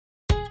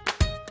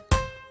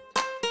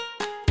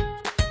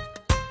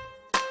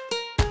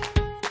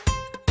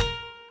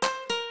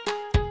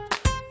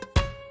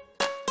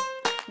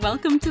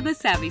Welcome to the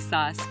Savvy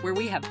Sauce, where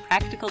we have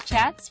practical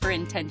chats for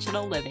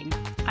intentional living.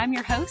 I'm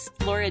your host,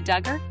 Laura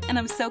Duggar, and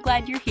I'm so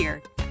glad you're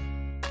here.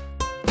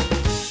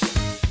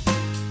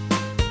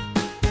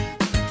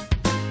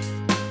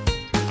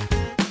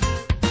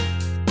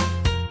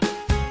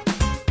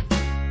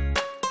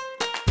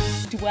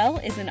 Dwell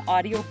is an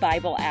audio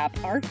Bible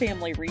app our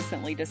family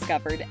recently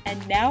discovered,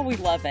 and now we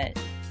love it.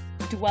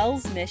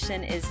 Dwell's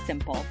mission is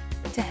simple: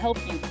 to help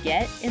you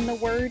get in the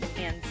Word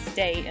and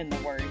stay in the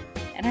Word.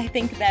 And I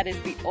think that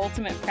is the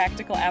ultimate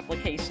practical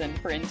application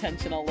for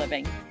intentional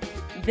living.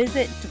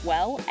 Visit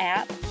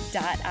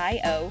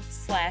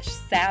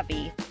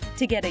dwellapp.io/savvy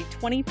to get a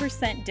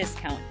 20%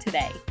 discount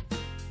today.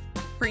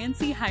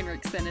 Francie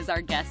Hinrichsen is our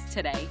guest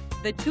today.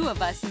 The two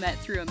of us met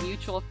through a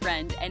mutual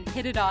friend and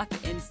hit it off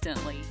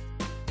instantly.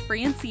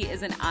 Francie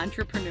is an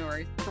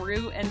entrepreneur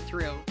through and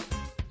through.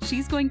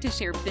 She's going to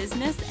share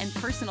business and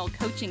personal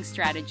coaching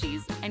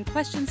strategies and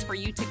questions for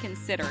you to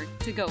consider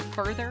to go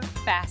further,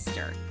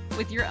 faster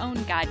with your own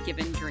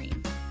God-given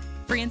dream.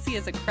 Francie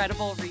is a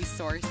credible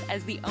resource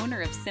as the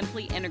owner of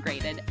Simply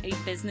Integrated, a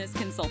business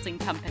consulting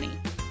company.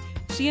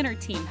 She and her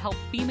team help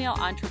female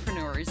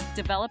entrepreneurs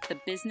develop the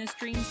business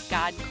dreams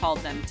God called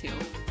them to.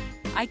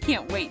 I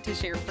can't wait to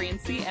share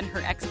Francie and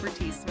her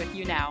expertise with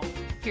you now.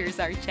 Here's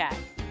our chat.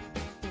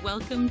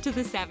 Welcome to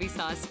the Savvy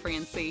Sauce,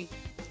 Francie.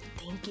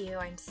 Thank you.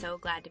 I'm so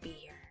glad to be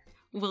here.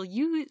 Will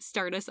you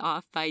start us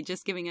off by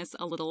just giving us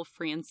a little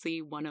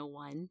Francie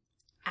 101?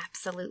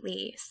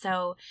 Absolutely.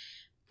 So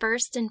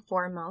first and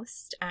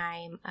foremost,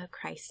 I'm a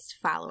Christ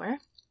follower.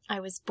 I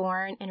was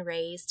born and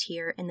raised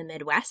here in the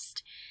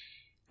Midwest.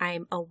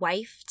 I'm a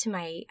wife to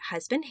my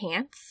husband,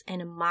 Hans,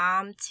 and a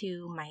mom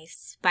to my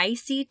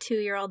spicy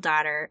 2-year-old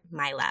daughter,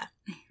 Mila.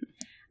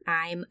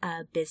 I'm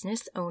a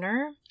business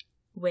owner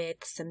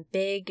with some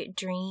big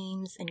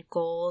dreams and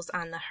goals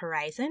on the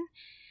horizon.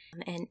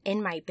 And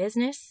in my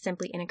business,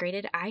 Simply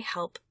Integrated, I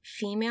help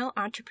female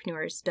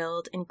entrepreneurs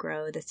build and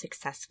grow the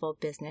successful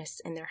business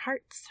in their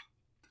hearts.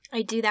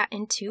 I do that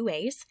in 2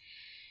 ways.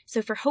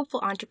 So for hopeful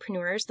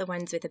entrepreneurs, the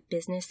ones with a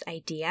business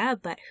idea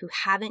but who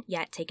haven't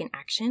yet taken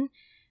action,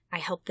 I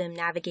help them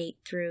navigate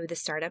through the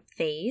startup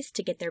phase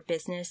to get their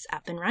business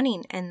up and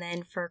running. And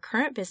then for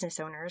current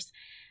business owners,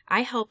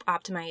 I help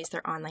optimize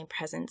their online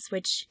presence,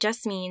 which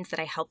just means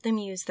that I help them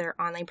use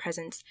their online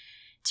presence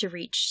to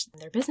reach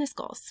their business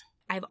goals.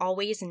 I've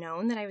always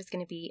known that I was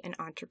going to be an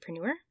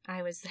entrepreneur.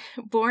 I was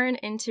born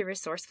into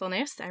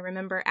resourcefulness. I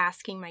remember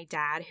asking my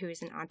dad, who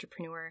is an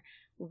entrepreneur,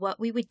 what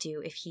we would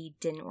do if he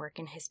didn't work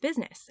in his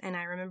business. And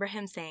I remember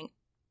him saying,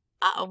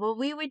 "Oh, well,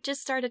 we would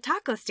just start a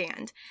taco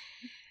stand,"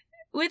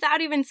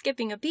 without even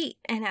skipping a beat.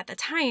 And at the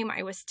time,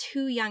 I was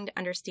too young to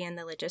understand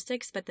the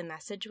logistics, but the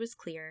message was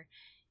clear: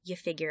 you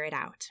figure it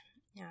out.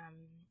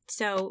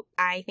 So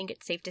I think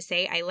it's safe to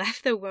say I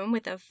left the womb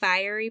with a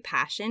fiery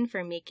passion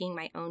for making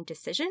my own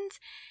decisions.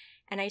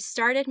 And I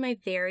started my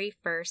very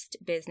first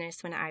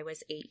business when I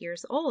was 8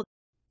 years old.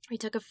 I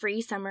took a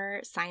free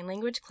summer sign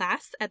language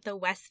class at the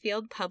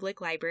Westfield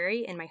Public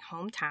Library in my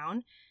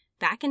hometown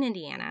back in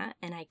Indiana.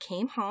 And I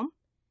came home,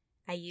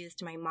 I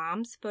used my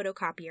mom's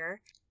photocopier,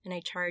 and I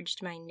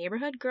charged my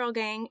neighborhood girl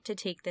gang to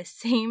take the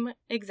same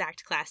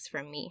exact class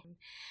from me.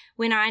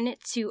 Went on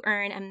to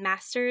earn a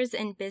master's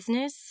in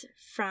business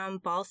from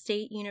Ball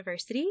State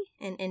University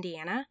in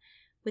Indiana,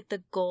 with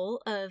the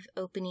goal of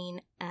opening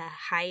a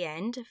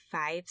high-end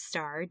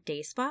 5-star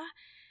day spa,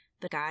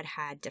 but God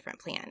had different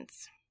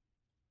plans.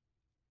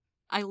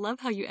 I love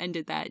how you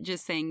ended that,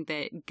 just saying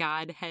that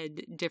God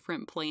had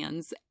different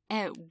plans.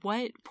 At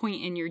what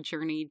point in your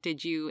journey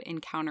did you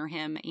encounter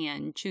him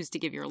and choose to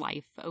give your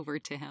life over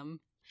to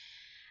him?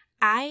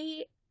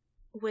 I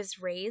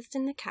was raised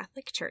in the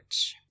Catholic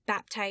Church,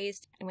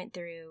 baptized, and went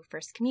through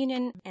First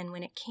Communion, and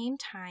when it came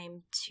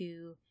time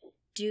to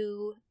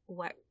do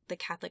what the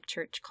Catholic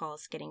Church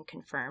calls getting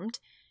confirmed,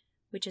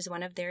 which is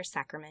one of their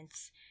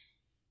sacraments,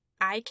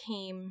 I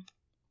came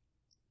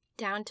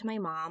down to my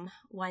mom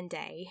one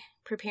day,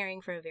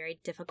 preparing for a very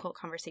difficult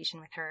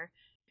conversation with her.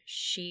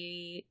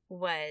 She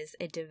was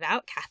a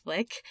devout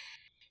Catholic.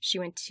 She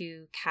went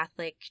to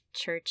Catholic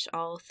church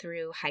all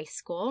through high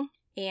school,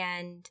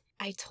 and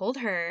I told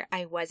her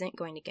I wasn't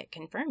going to get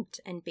confirmed.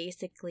 And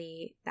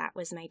basically, that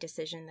was my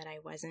decision, that I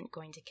wasn't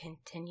going to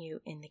continue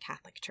in the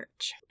Catholic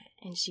Church.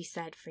 And she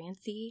said,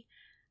 "Francie,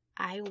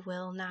 I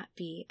will not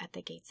be at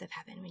the gates of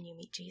heaven when you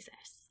meet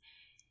Jesus."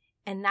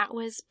 And that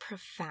was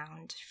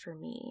profound for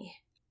me,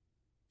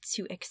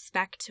 to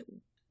expect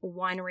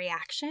one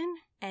reaction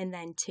and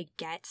then to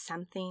get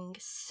something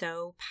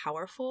so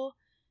powerful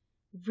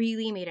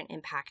really made an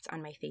impact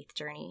on my faith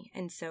journey.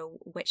 And so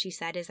what she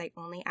said is, "I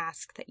only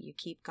ask that you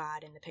keep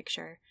God in the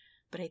picture,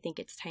 but I think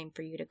it's time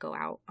for you to go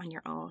out on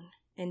your own."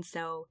 And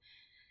so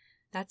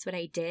that's what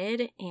I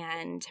did.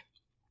 And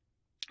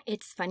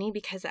it's funny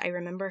because I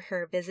remember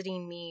her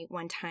visiting me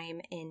one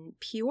time in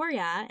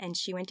Peoria, and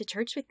she went to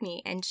church with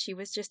me, and she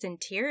was just in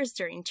tears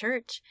during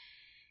church.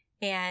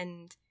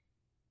 And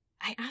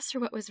I asked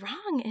her what was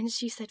wrong, and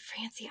she said,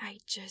 "Francie, I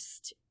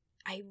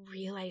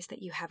realize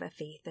that you have a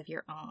faith of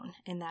your own,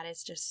 and that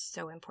is just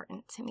so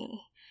important to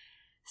me."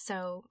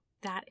 So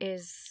that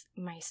is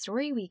my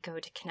story. We go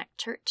to Connect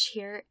Church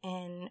here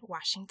in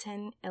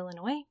Washington,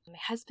 Illinois. My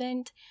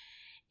husband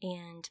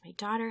and my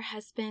daughter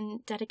has been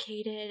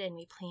dedicated, and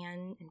we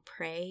plan and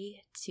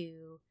pray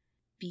to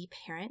be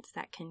parents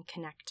that can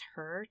connect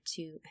her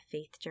to a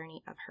faith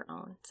journey of her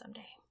own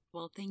someday.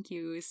 Well, thank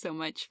you so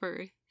much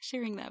for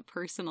sharing that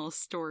personal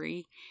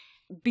story.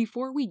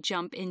 Before we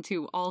jump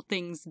into all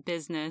things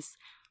business,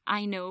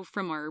 I know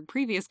from our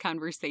previous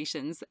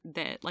conversations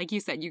that, like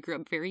you said, you grew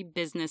up very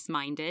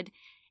business-minded,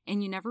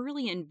 and you never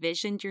really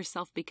envisioned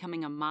yourself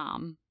becoming a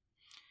mom.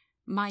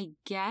 My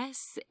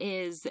guess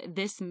is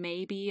this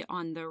may be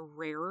on the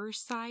rarer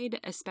side,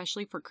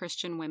 especially for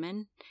Christian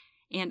women.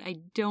 And I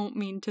don't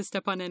mean to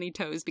step on any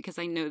toes because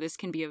I know this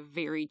can be a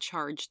very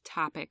charged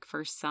topic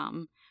for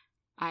some.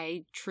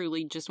 I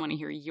truly just want to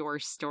hear your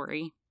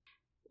story.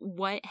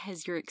 What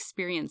has your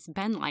experience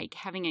been like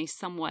having a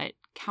somewhat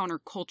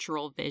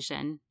countercultural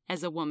vision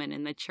as a woman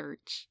in the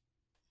church?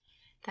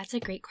 That's a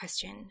great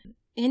question.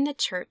 In the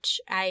church,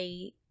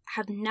 I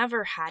have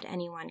never had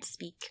anyone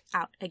speak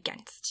out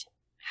against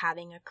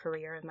having a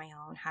career of my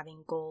own,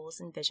 having goals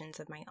and visions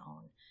of my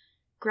own.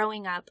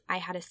 Growing up, I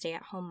had a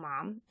stay-at-home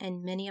mom,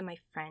 and many of my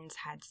friends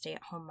had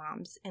stay-at-home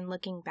moms. And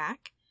looking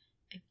back,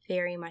 I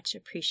very much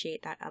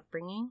appreciate that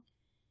upbringing.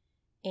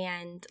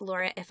 And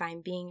Laura, if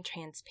I'm being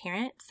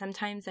transparent,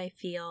 sometimes I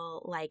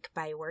feel like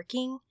by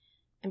working,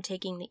 I'm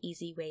taking the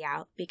easy way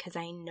out because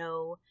I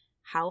know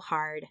how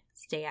hard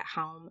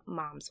stay-at-home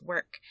moms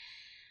work.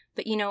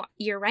 But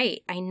you're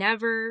right. I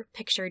never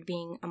pictured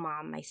being a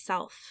mom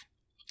myself.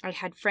 I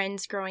had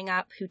friends growing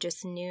up who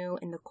just knew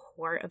in the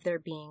core of their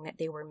being that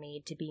they were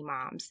made to be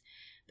moms,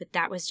 but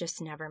that was just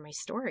never my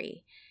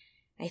story.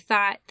 I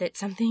thought that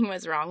something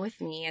was wrong with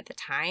me at the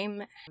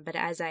time, but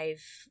as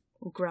I've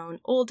grown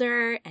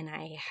older and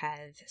I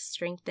have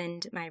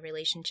strengthened my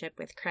relationship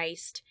with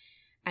Christ,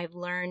 I've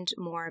learned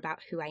more about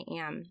who I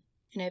am,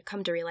 and I've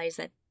come to realize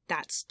that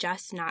that's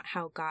just not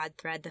how God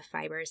thread the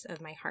fibers of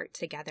my heart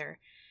together.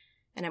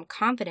 And I'm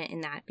confident in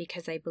that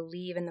because I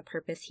believe in the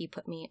purpose He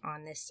put me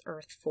on this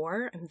earth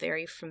for. I'm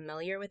very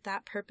familiar with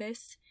that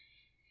purpose.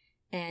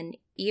 And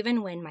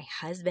even when my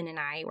husband and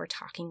I were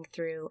talking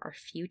through our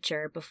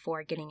future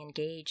before getting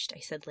engaged, I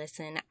said,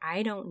 listen,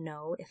 I don't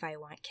know if I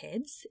want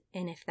kids.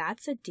 And if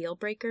that's a deal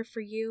breaker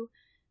for you,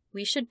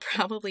 we should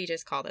probably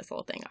just call this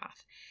whole thing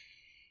off.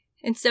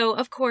 And so,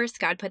 of course,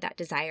 God put that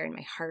desire in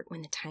my heart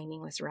when the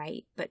timing was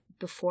right. But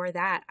before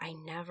that, I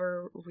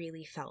never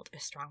really felt a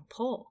strong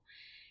pull.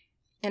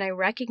 And I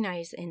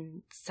recognize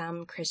in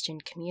some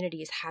Christian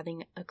communities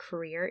having a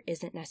career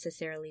isn't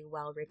necessarily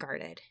well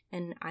regarded.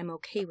 And I'm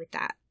okay with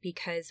that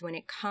because when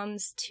it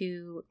comes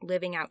to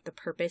living out the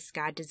purpose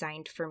God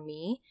designed for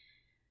me,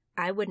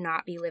 I would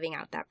not be living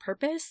out that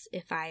purpose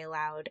if I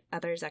allowed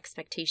others'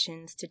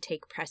 expectations to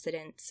take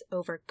precedence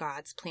over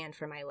God's plan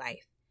for my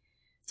life.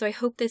 So I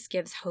hope this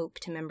gives hope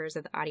to members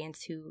of the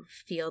audience who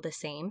feel the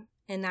same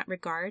in that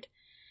regard.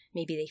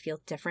 Maybe they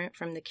feel different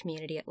from the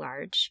community at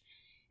large,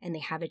 and they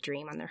have a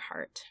dream on their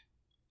heart.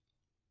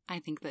 I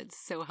think that's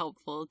so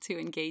helpful to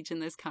engage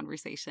in this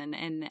conversation,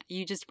 and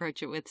you just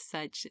approach it with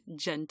such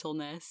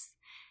gentleness.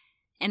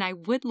 And I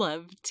would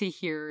love to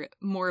hear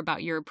more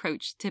about your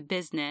approach to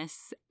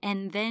business,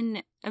 and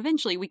then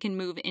eventually we can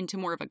move into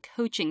more of a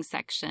coaching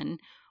section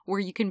where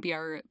you can be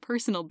our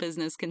personal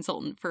business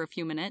consultant for a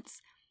few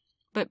minutes.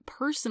 But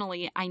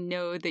personally, I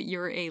know that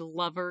you're a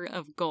lover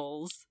of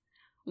goals.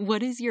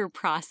 What is your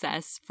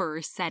process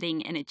for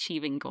setting and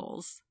achieving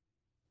goals?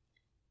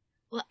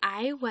 Well,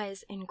 I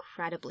was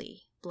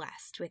incredibly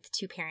blessed with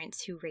two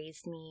parents who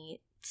raised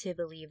me to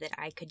believe that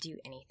I could do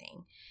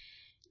anything.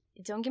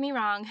 Don't get me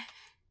wrong,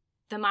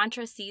 the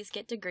mantra C's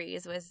get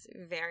degrees was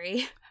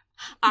very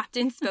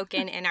often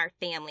spoken in our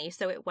family,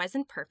 so it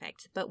wasn't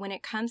perfect. But when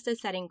it comes to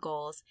setting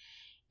goals,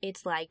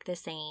 it's like the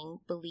saying,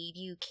 believe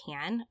you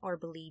can or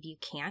believe you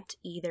can't.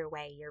 Either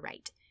way, you're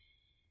right.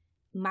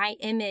 My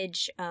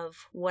image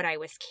of what I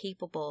was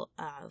capable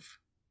of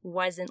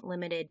wasn't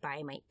limited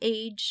by my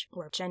age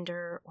or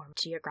gender or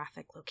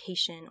geographic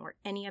location or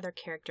any other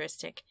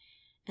characteristic,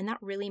 and that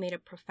really made a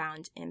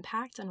profound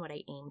impact on what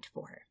I aimed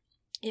for.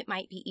 It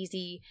might be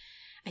easy,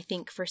 I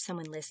think, for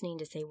someone listening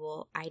to say,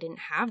 well, I didn't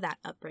have that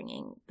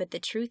upbringing, but the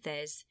truth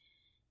is,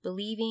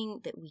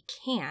 believing that we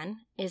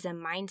can is a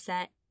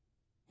mindset,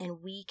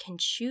 and we can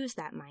choose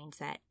that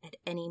mindset at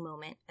any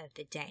moment of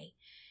the day.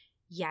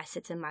 Yes,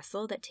 it's a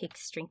muscle that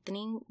takes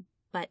strengthening,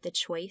 but the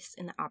choice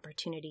and the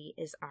opportunity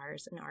is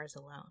ours and ours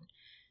alone.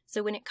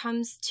 So when it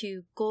comes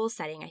to goal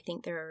setting, I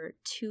think there are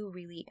two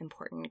really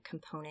important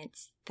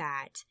components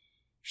that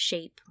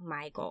shape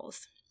my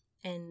goals,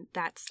 and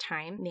that's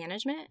time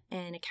management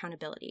and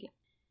accountability.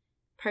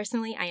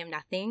 Personally, I am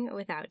nothing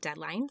without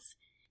deadlines.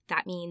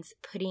 That means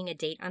putting a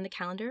date on the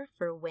calendar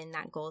for when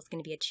that goal is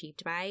going to be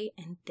achieved by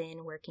and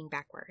then working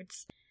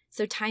backwards.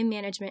 So time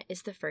management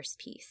is the first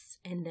piece,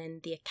 and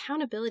then the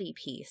accountability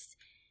piece.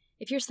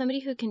 If you're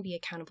somebody who can be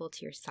accountable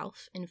to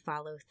yourself and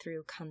follow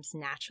through comes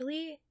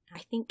naturally, I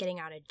think getting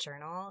out a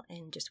journal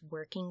and just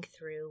working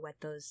through what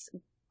those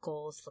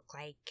goals look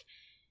like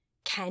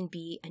can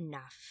be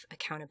enough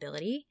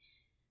accountability,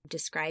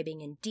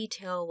 describing in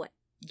detail what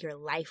your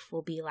life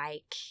will be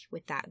like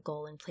with that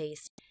goal in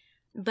place.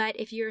 But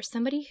if you're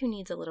somebody who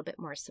needs a little bit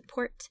more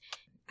support,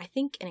 I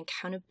think an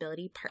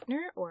accountability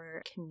partner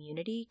or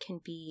community can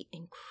be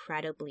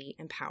incredibly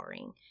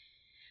empowering.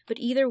 But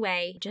either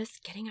way,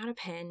 just getting out a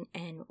pen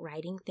and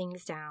writing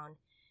things down,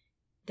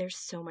 there's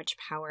so much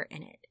power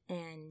in it.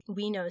 And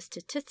we know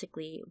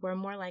statistically we're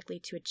more likely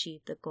to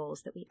achieve the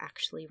goals that we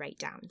actually write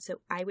down.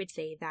 So I would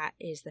say that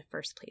is the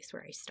first place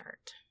where I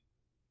start.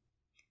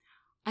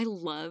 I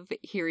love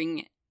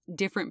hearing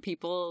different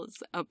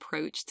people's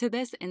approach to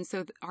this. And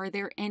so are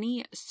there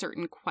any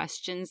certain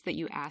questions that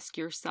you ask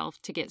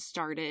yourself to get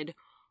started?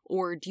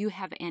 Or do you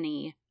have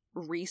any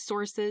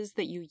resources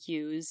that you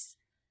use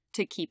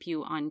to keep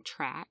you on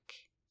track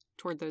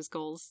toward those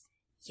goals?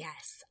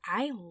 Yes,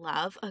 I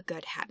love a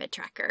good habit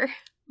tracker.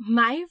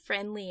 My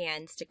friend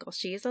Leanne Stickle,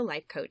 she is a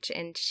life coach,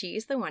 and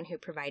she's the one who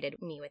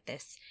provided me with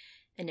this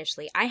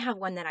initially. I have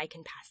one that I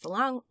can pass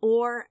along,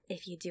 or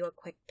if you do a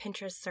quick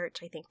Pinterest search,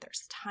 I think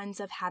there's tons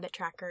of habit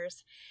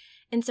trackers.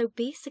 And so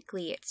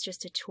basically, it's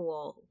just a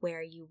tool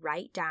where you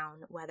write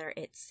down whether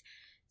it's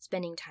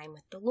spending time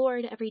with the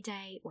Lord every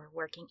day, or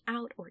working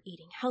out, or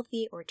eating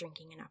healthy, or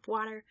drinking enough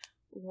water.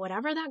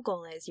 Whatever that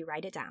goal is, you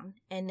write it down,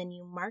 and then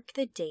you mark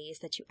the days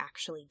that you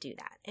actually do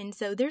that. And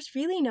so there's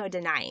really no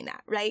denying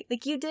that, right?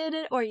 Like you did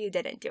it or you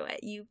didn't do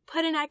it. You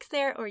put an X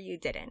there or you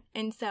didn't.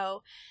 And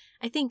so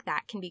I think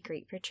that can be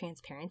great for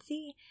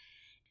transparency.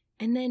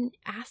 And then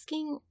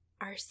asking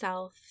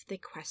ourselves the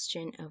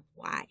question of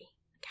why.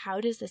 How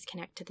does this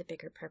connect to the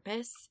bigger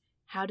purpose?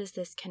 How does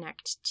this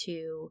connect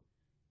to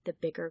the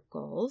bigger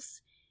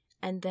goals?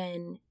 And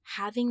then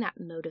having that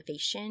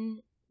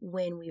motivation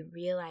when we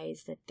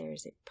realize that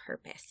there's a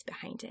purpose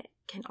behind it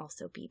can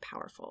also be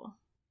powerful.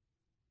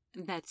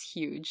 That's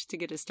huge to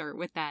get a start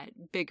with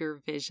that bigger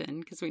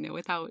vision, because we know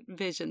without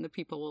vision, the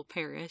people will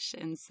perish.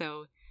 And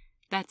so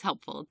that's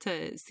helpful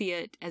to see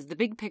it as the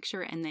big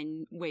picture and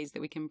then ways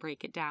that we can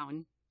break it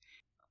down.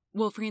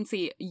 Well,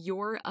 Francie,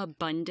 your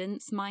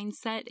abundance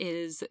mindset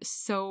is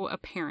so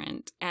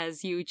apparent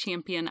as you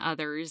champion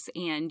others,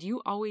 and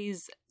you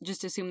always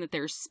just assume that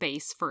there's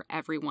space for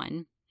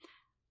everyone.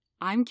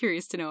 I'm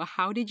curious to know,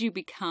 how did you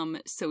become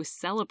so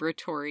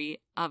celebratory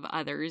of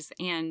others,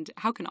 and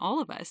how can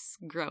all of us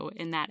grow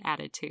in that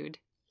attitude?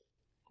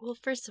 Well,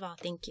 first of all,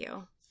 thank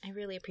you. I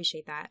really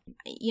appreciate that.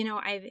 You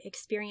know, I've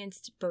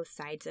experienced both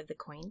sides of the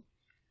coin.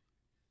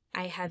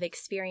 I have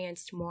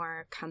experienced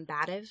more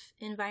combative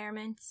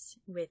environments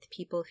with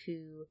people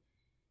who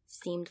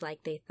seemed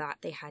like they thought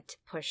they had to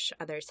push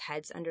others'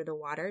 heads under the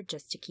water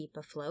just to keep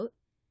afloat.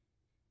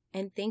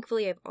 And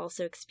thankfully, I've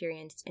also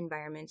experienced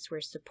environments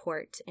where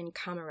support and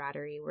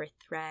camaraderie were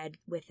thread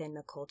within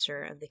the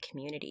culture of the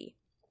community.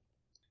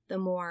 The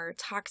more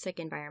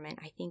toxic environment,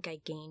 I think I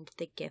gained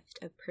the gift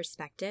of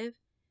perspective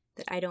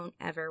that I don't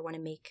ever want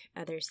to make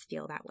others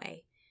feel that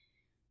way.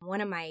 One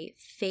of my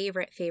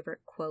favorite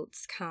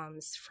quotes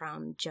comes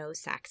from Joe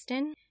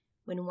Saxton.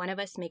 When one of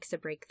us makes a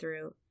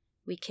breakthrough,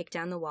 we kick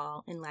down the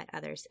wall and let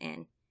others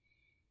in.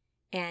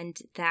 And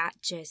that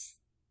just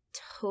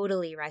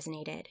totally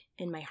resonated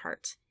in my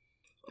heart.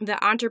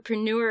 The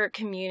entrepreneur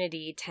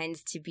community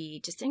tends to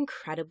be just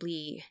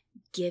incredibly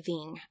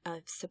giving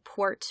of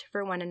support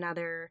for one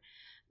another,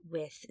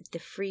 with the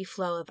free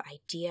flow of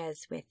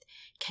ideas, with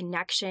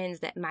connections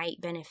that might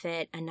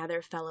benefit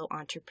another fellow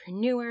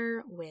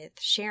entrepreneur, with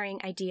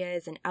sharing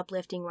ideas and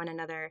uplifting one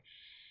another.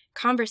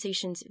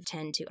 Conversations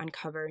tend to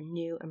uncover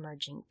new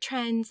emerging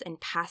trends and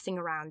passing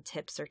around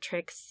tips or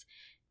tricks.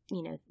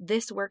 You know,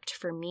 this worked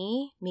for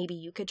me, maybe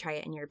you could try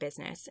it in your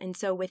business. And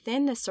so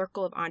within the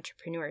circle of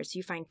entrepreneurs,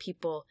 you find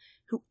people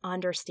who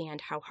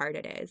understand how hard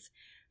it is,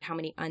 how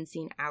many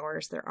unseen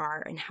hours there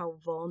are, and how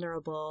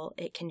vulnerable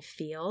it can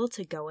feel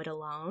to go it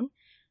alone.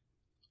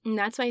 And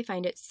that's why I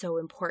find it so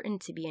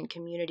important to be in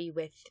community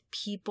with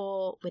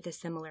people with a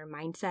similar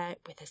mindset,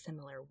 with a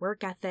similar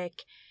work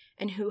ethic,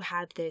 and who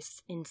have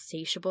this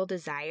insatiable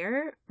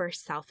desire for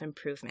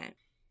self-improvement.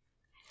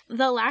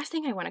 The last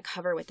thing I want to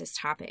cover with this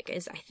topic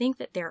is I think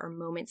that there are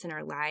moments in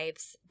our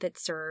lives that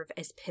serve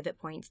as pivot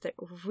points that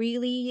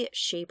really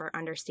shape our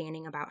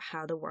understanding about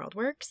how the world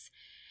works.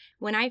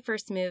 When I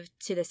first moved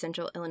to the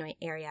Central Illinois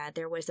area,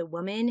 there was a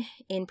woman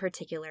in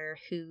particular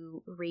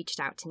who reached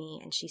out to me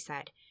and she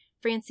said,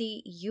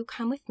 "Francie, you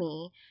come with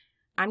me.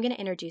 I'm going to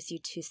introduce you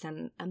to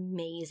some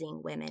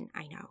amazing women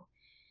I know."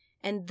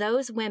 And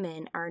those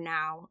women are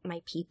now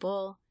my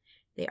people.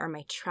 They are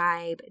my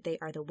tribe. They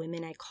are the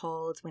women I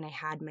called when I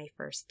had my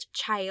first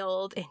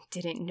child and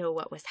didn't know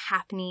what was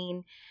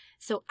happening.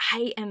 So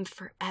I am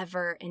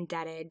forever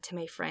indebted to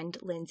my friend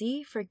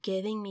Lindsay for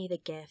giving me the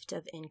gift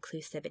of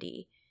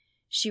inclusivity.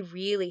 She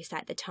really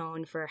set the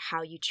tone for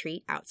how you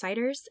treat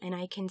outsiders, and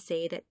I can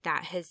say that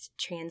that has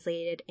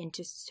translated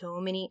into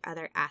so many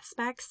other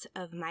aspects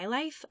of my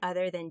life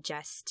other than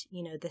just,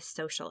 the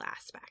social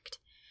aspect.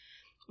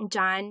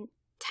 John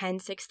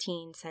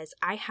 10:16 says,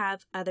 "I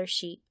have other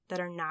sheep that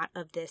are not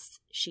of this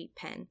sheep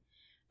pen.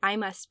 I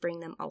must bring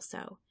them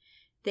also.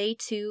 They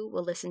too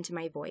will listen to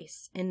my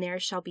voice, and there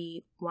shall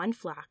be one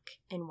flock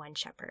and one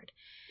shepherd.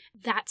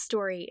 That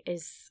story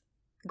is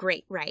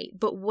great, right?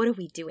 But what do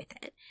we do with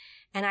it?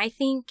 And I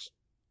think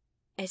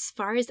as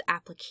far as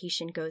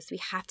application goes, we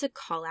have to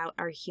call out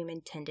our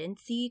human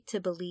tendency to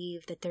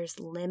believe that there's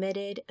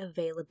limited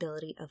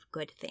availability of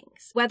good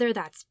things, whether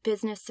that's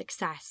business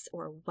success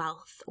or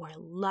wealth or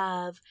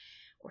love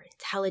or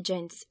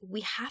intelligence.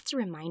 We have to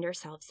remind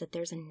ourselves that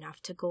there's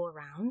enough to go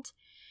around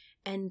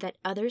and that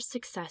others'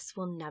 success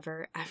will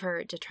never,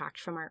 ever detract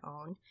from our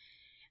own.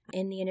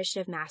 In the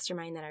initiative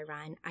mastermind that I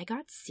run, I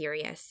got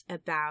serious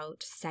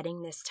about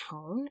setting this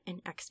tone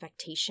and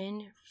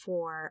expectation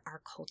for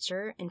our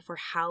culture and for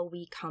how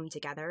we come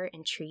together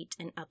and treat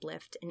and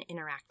uplift and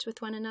interact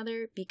with one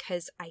another,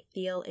 because I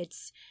feel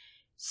it's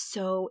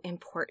so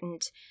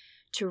important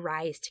to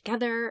rise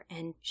together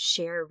and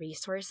share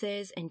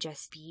resources and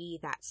just be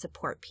that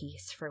support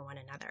piece for one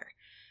another.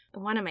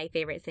 One of my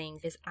favorite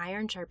things is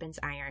iron sharpens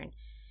iron.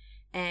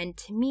 And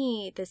to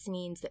me, this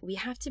means that we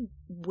have to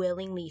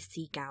willingly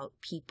seek out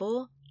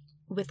people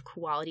with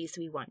qualities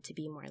we want to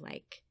be more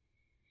like.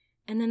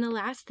 And then the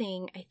last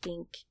thing I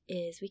think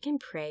is we can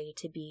pray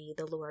to be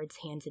the Lord's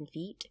hands and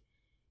feet,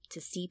 to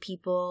see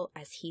people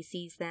as He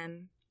sees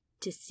them,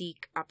 to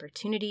seek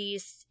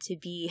opportunities, to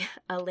be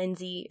a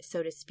Lindsay,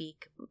 so to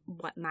speak,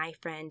 what my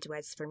friend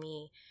was for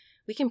me.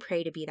 We can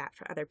pray to be that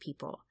for other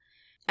people.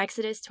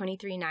 Exodus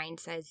 23:9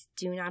 says,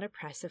 "Do not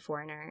oppress a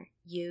foreigner.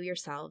 You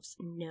yourselves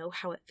know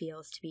how it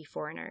feels to be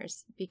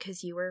foreigners,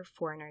 because you were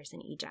foreigners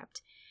in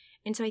Egypt."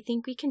 And so I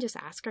think we can just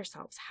ask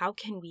ourselves, how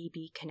can we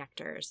be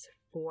connectors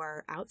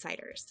for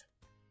outsiders?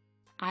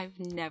 I've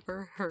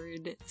never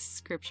heard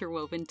scripture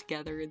woven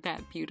together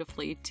that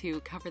beautifully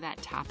to cover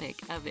that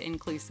topic of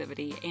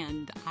inclusivity,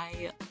 and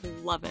I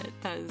love it.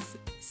 That is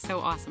so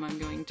awesome. I'm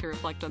going to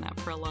reflect on that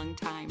for a long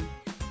time.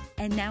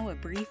 And now a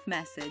brief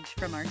message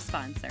from our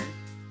sponsor.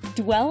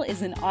 Dwell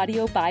is an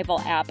audio Bible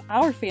app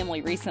our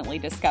family recently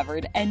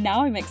discovered, and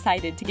now I'm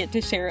excited to get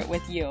to share it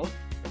with you.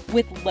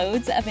 With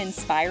loads of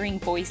inspiring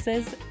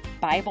voices,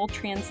 Bible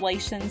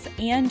translations,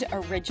 and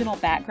original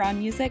background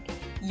music,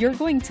 you're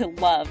going to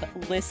love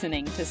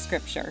listening to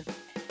Scripture.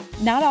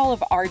 Not all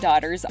of our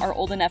daughters are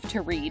old enough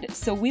to read,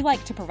 so we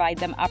like to provide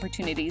them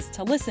opportunities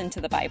to listen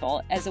to the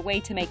Bible as a way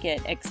to make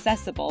it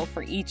accessible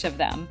for each of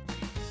them.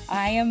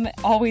 I am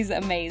always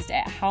amazed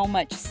at how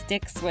much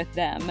sticks with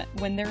them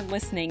when they're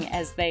listening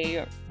as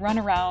they run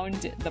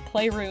around the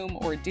playroom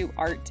or do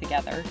art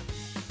together.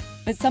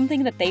 But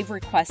something that they've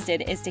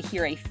requested is to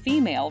hear a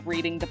female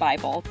reading the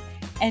Bible,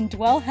 and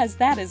Dwell has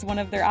that as one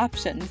of their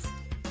options.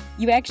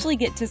 You actually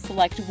get to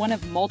select one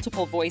of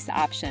multiple voice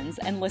options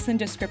and listen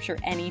to Scripture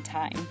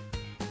anytime.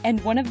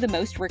 And one of the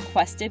most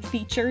requested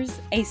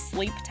features, a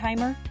sleep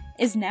timer,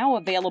 is now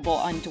available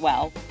on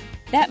Dwell.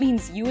 That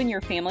means you and your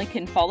family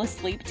can fall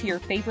asleep to your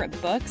favorite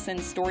books and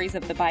stories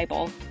of the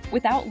Bible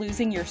without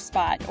losing your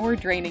spot or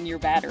draining your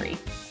battery.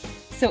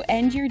 So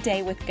end your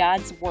day with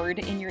God's Word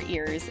in your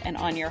ears and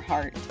on your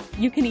heart.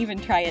 You can even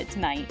try it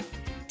tonight.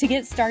 To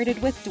get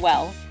started with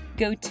Dwell,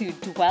 go to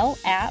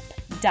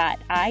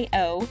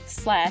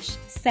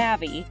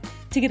dwellapp.io/savvy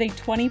to get a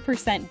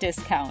 20%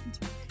 discount.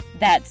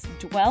 That's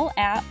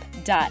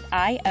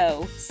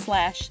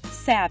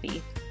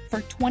dwellapp.io/savvy.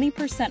 for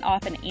 20%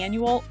 off an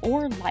annual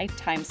or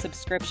lifetime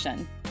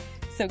subscription.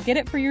 So get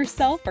it for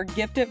yourself or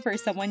gift it for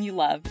someone you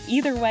love.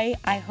 Either way,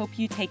 I hope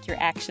you take your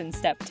action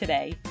step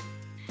today.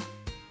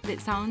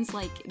 It sounds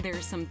like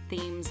there's some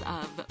themes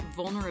of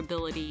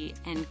vulnerability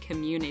and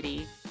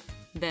community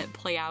that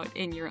play out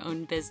in your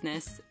own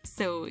business.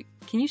 So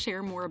can you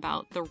share more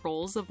about the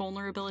roles of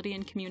vulnerability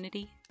and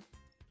community?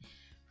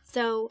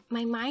 So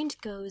my mind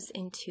goes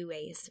in two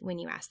ways when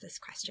you ask this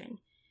question.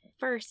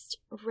 First,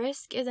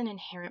 risk is an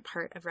inherent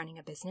part of running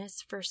a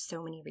business for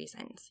so many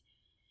reasons.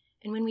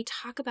 And when we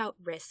talk about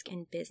risk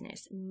in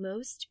business,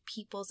 most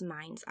people's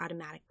minds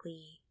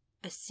automatically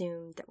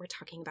assume that we're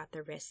talking about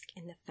the risk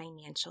in the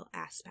financial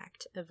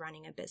aspect of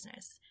running a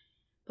business.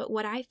 But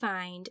what I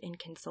find in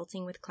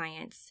consulting with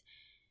clients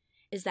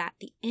is that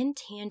the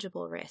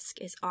intangible risk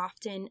is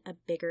often a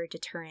bigger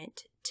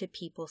deterrent to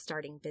people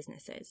starting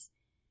businesses.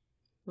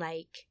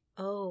 Like,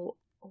 oh,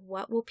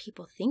 what will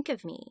people think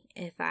of me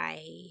if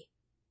I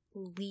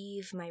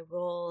leave my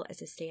role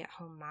as a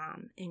stay-at-home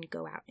mom and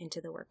go out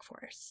into the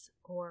workforce?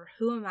 Or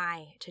who am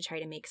I to try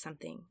to make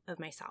something of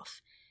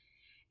myself?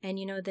 And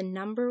the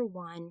number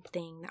one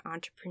thing that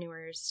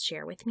entrepreneurs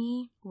share with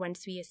me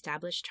once we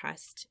establish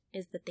trust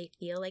is that they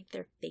feel like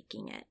they're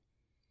faking it.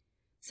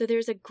 So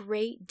there's a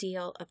great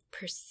deal of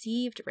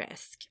perceived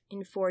risk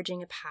in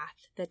forging a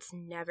path that's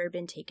never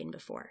been taken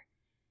before,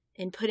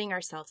 in putting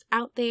ourselves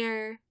out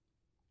there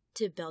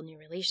to build new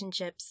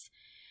relationships,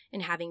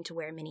 and having to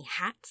wear many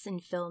hats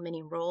and fill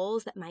many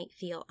roles that might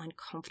feel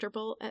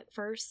uncomfortable at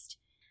first,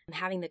 and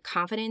having the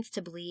confidence to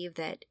believe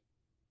that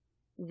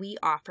we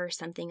offer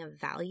something of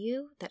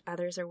value that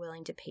others are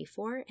willing to pay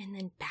for, and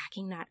then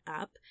backing that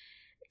up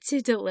to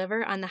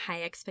deliver on the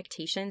high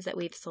expectations that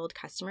we've sold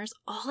customers.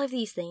 All of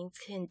these things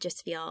can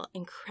just feel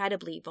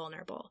incredibly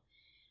vulnerable.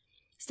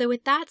 So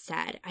with that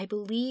said, I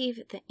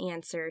believe the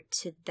answer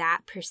to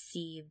that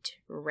perceived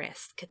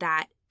risk,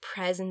 that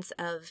presence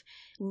of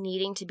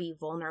needing to be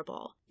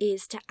vulnerable,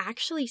 is to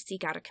actually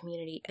seek out a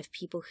community of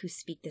people who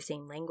speak the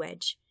same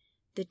language.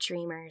 The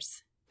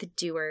dreamers, the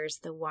doers,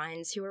 the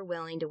ones who are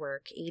willing to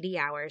work 80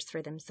 hours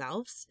for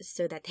themselves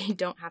so that they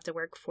don't have to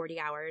work 40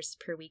 hours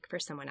per week for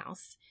someone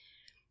else.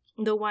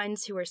 The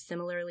ones who are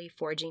similarly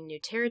forging new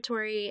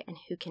territory and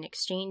who can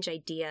exchange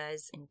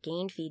ideas and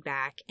gain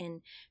feedback,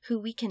 and who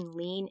we can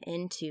lean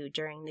into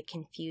during the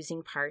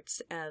confusing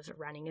parts of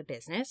running a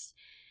business.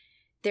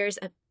 There's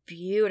a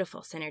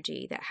beautiful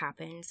synergy that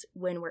happens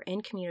when we're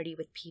in community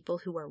with people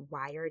who are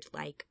wired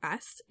like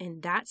us,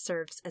 and that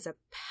serves as a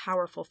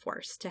powerful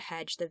force to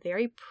hedge the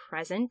very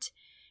present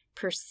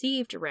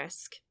perceived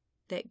risk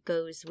that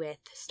goes with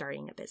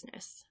starting a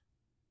business.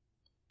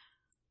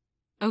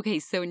 Okay,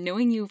 so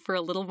knowing you for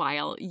a little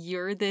while,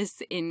 you're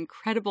this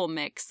incredible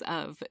mix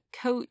of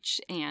coach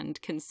and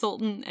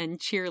consultant and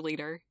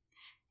cheerleader.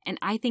 And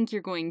I think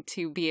you're going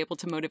to be able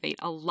to motivate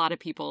a lot of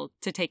people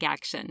to take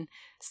action.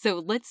 So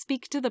let's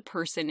speak to the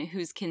person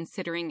who's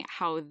considering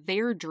how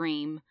their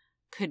dream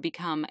could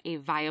become a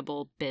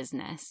viable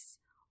business.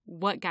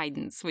 What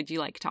guidance would you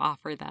like to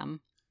offer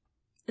them?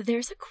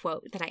 There's a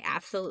quote that I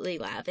absolutely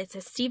love. It's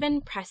a Stephen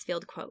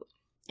Pressfield quote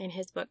in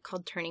his book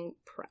called Turning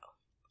Pro.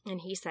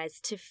 And he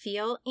says, "To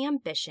feel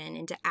ambition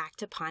and to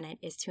act upon it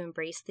is to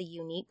embrace the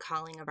unique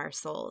calling of our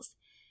souls.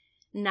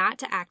 Not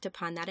to act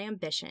upon that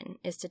ambition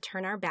is to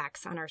turn our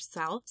backs on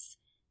ourselves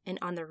and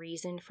on the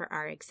reason for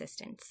our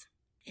existence."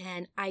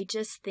 And I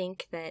just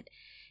think that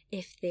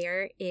if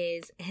there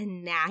is a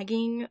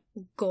nagging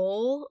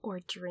goal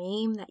or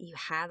dream that you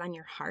have on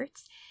your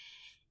heart,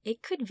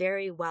 it could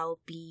very well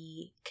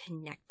be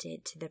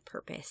connected to the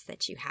purpose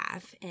that you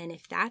have. And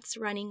if that's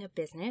running a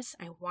business,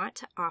 I want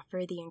to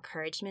offer the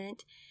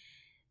encouragement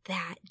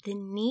that the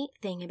neat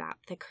thing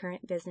about the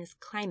current business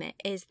climate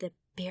is the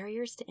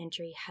barriers to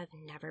entry have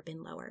never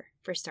been lower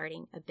for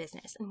starting a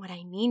business. And what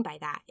I mean by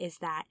that is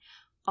that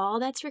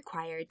all that's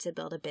required to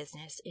build a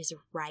business is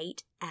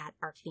right at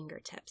our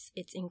fingertips.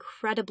 It's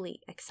incredibly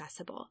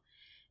accessible,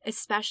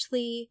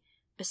 especially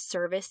a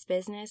service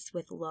business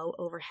with low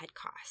overhead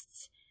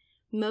costs.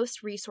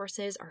 Most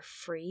resources are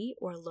free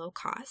or low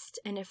cost,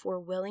 and if we're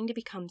willing to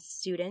become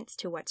students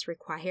to what's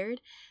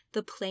required,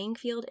 the playing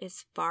field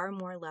is far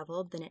more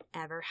leveled than it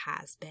ever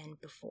has been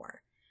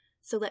before.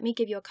 So let me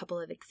give you a couple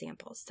of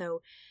examples.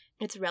 So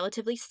it's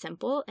relatively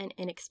simple and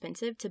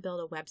inexpensive to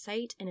build a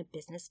website and a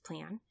business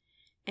plan,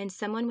 and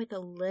someone with a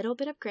little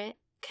bit of grit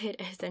could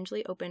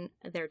essentially open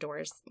their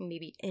doors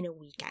maybe in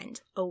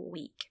a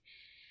week.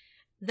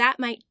 That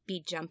might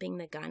be jumping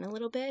the gun a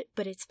little bit,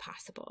 but it's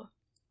possible.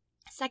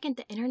 Second,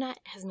 the internet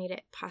has made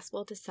it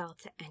possible to sell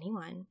to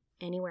anyone,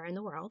 anywhere in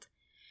the world.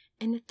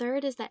 And the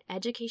third is that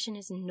education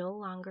is no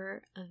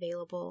longer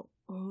available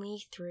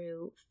only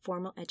through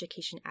formal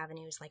education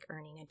avenues like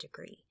earning a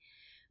degree.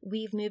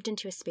 We've moved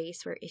into a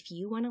space where if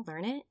you want to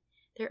learn it,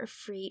 there are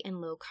free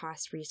and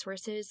low-cost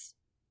resources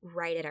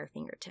right at our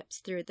fingertips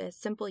through the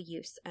simple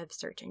use of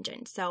search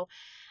engines. So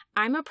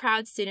I'm a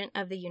proud student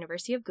of the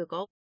University of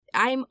Google.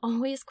 I'm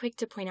always quick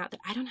to point out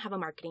that I don't have a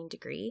marketing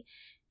degree,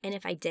 and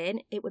if I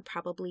did, it would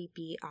probably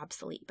be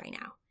obsolete by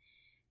now.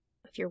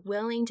 If you're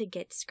willing to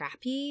get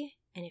scrappy,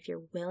 and if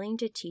you're willing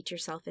to teach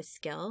yourself a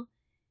skill,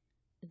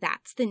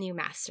 that's the new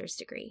master's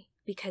degree,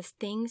 because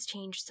things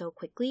change so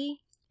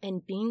quickly,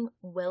 and being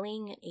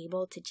willing and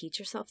able to teach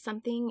yourself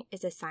something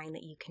is a sign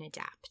that you can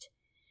adapt.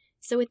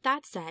 So with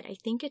that said, I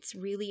think it's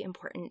really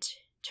important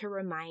to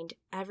remind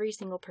every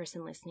single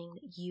person listening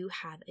that you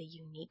have a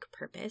unique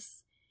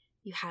purpose.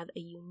 You have a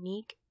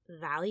unique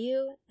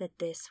value that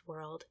this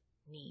world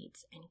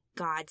needs, and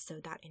God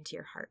sewed that into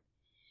your heart.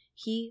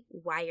 He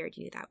wired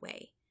you that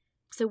way.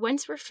 So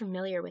once we're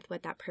familiar with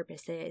what that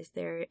purpose is,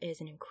 there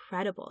is an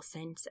incredible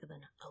sense of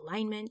an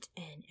alignment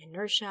and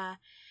inertia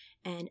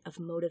and of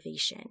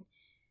motivation.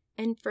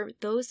 And for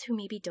those who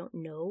maybe don't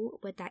know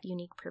what that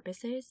unique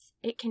purpose is,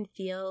 it can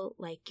feel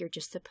like you're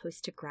just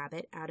supposed to grab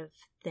it out of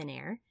thin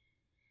air.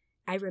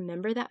 I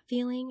remember that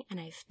feeling, and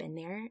I've been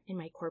there in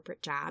my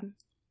corporate job.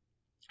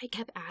 I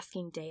kept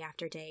asking day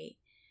after day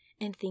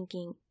and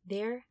thinking,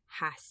 there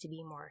has to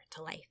be more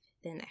to life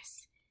than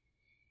this.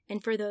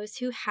 And for those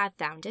who have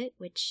found it,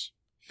 which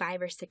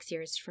 5 or 6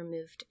 years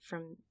removed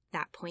from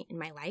that point in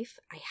my life,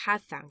 I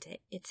have found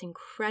it. It's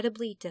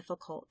incredibly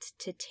difficult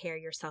to tear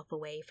yourself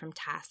away from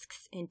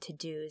tasks and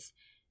to-dos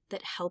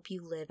that help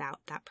you live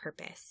out that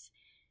purpose.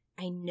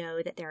 I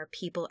know that there are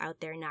people out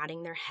there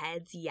nodding their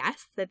heads,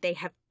 yes, that they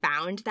have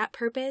found that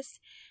purpose.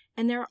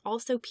 And there are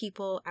also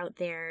people out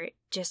there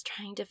just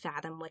trying to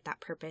fathom what that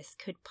purpose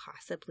could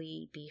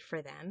possibly be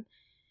for them.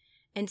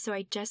 And so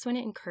I just want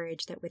to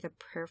encourage that with a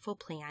prayerful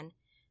plan,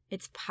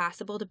 it's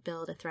possible to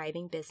build a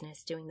thriving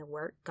business doing the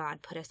work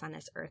God put us on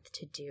this earth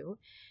to do.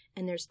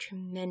 And there's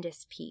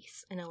tremendous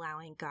peace in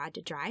allowing God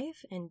to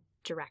drive and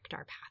direct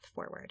our path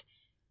forward.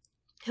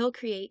 He'll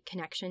create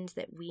connections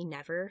that we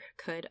never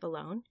could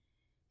alone.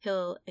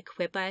 He'll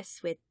equip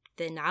us with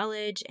the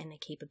knowledge and the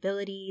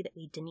capability that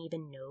we didn't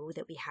even know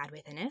that we had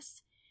within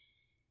us.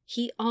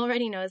 He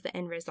already knows the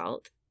end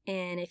result.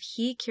 And if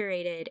he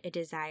curated a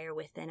desire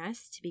within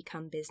us to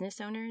become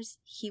business owners,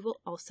 he will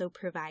also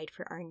provide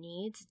for our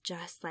needs,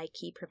 just like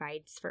he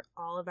provides for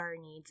all of our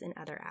needs in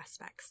other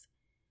aspects.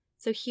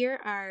 So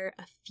here are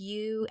a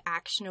few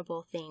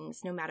actionable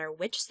things, no matter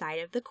which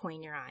side of the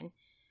coin you're on,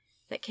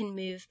 that can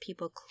move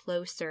people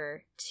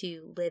closer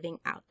to living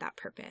out that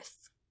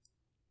purpose.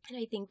 And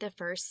I think the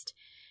first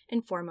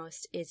and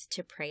foremost is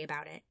to pray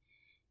about it.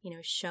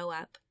 Show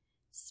up,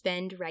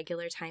 spend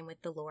regular time with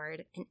the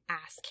Lord, and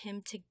ask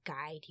Him to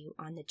guide you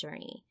on the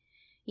journey.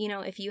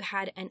 If you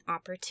had an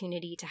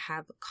opportunity to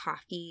have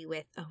coffee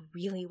with a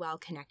really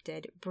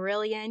well-connected,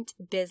 brilliant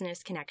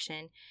business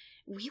connection,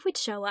 we would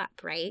show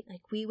up, right?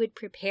 Like, we would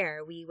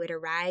prepare, we would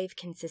arrive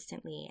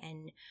consistently,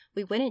 and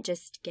we wouldn't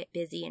just get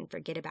busy and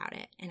forget about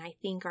it. And I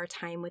think our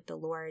time with the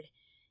Lord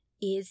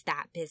is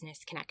that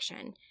business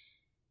connection.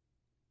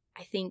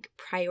 I think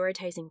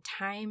prioritizing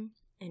time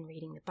and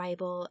reading the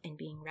Bible and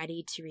being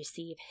ready to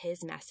receive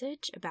His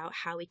message about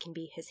how we can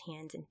be His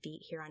hands and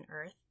feet here on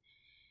earth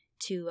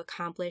to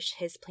accomplish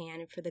His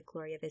plan for the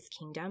glory of His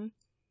kingdom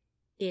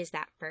is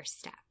that first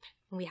step.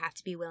 And we have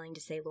to be willing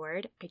to say,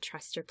 Lord, I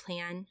trust your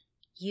plan.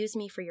 Use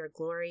me for your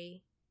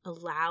glory.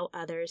 Allow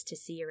others to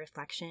see your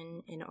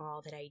reflection in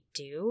all that I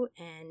do.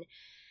 And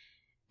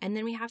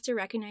then we have to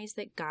recognize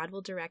that God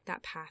will direct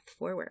that path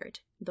forward,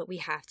 but we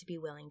have to be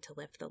willing to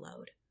lift the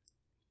load.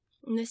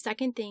 And the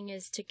second thing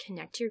is to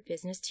connect your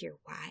business to your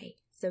why.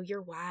 So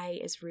your why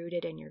is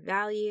rooted in your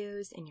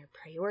values and your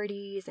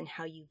priorities and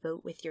how you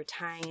vote with your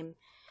time.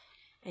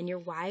 And your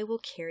why will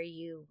carry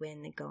you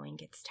when the going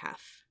gets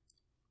tough.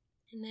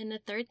 And then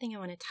the third thing I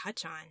want to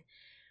touch on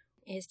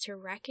is to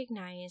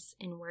recognize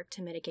and work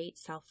to mitigate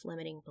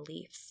self-limiting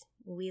beliefs.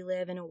 We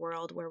live in a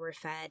world where we're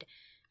fed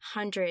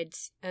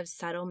hundreds of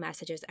subtle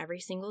messages every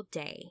single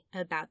day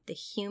about the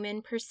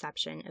human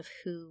perception of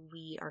who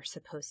we are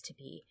supposed to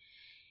be.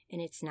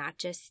 And it's not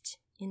just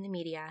in the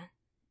media.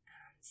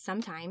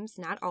 Sometimes,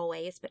 not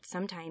always, but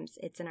sometimes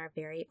it's in our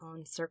very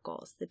own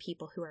circles, the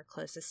people who are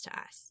closest to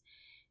us,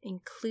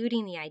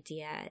 including the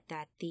idea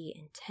that the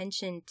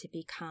intention to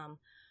become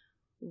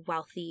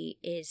wealthy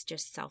is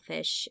just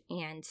selfish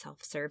and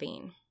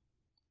self-serving.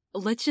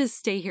 Let's just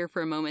stay here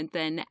for a moment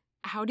then.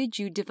 How did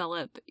you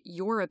develop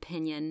your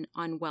opinion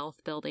on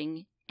wealth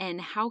building,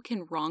 and how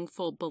can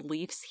wrongful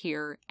beliefs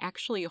here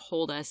actually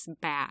hold us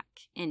back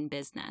in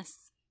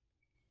business?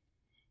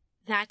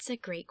 That's a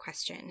great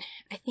question.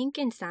 I think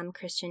in some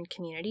Christian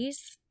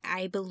communities,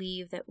 I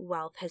believe that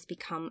wealth has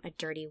become a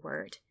dirty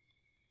word.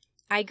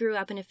 I grew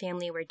up in a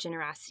family where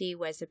generosity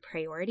was a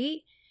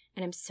priority,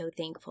 and I'm so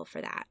thankful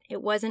for that.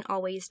 It wasn't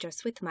always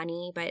just with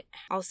money, but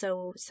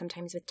also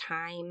sometimes with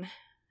time.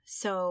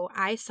 So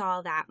I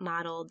saw that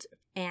modeled,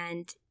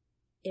 and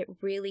it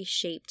really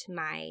shaped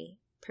my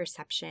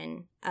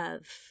perception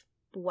of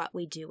what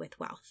we do with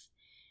wealth.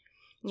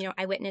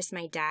 I witnessed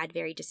my dad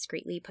very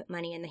discreetly put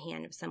money in the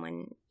hand of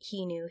someone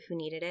he knew who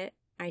needed it.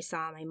 I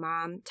saw my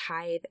mom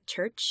tithe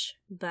church,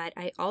 but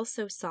I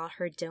also saw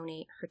her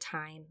donate her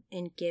time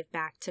and give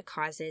back to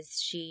causes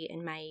she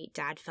and my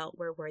dad felt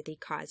were worthy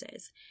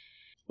causes.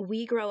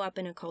 We grow up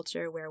in a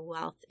culture where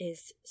wealth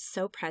is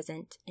so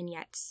present and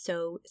yet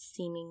so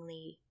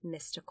seemingly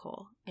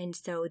mystical. And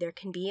so there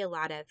can be a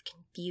lot of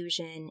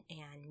confusion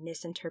and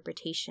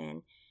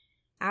misinterpretation.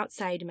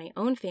 Outside my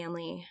own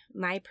family,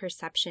 my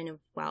perception of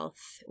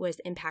wealth was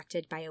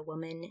impacted by a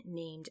woman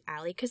named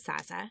Ali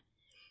Kasaza.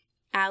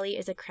 Ali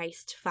is a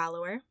Christ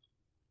follower,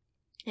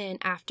 and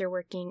after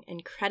working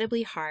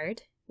incredibly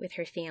hard with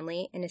her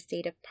family in a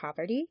state of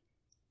poverty,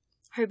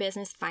 her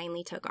business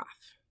finally took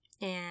off.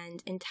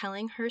 And in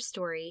telling her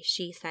story,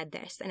 she said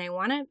this, and I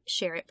want to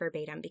share it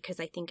verbatim because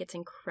I think it's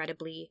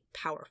incredibly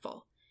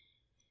powerful.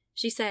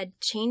 She said,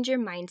 "Change your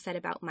mindset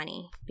about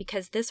money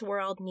because this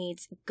world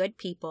needs good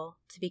people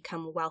to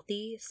become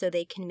wealthy so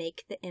they can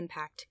make the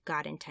impact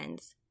God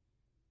intends.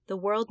 The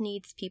world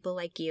needs people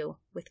like you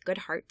with good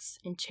hearts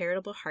and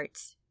charitable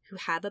hearts who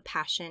have a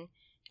passion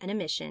and a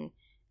mission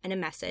and a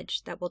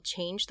message that will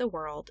change the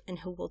world and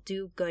who will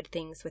do good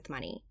things with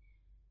money.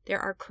 There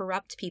are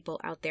corrupt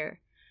people out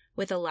there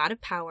with a lot of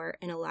power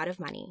and a lot of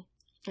money,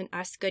 and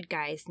us good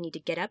guys need to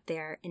get up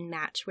there and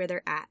match where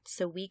they're at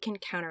so we can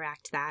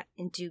counteract that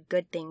and do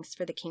good things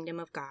for the kingdom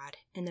of God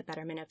and the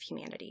betterment of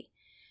humanity."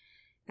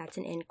 That's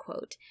an end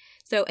quote.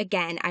 So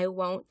again, I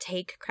won't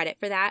take credit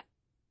for that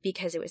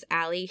because it was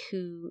Ali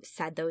who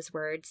said those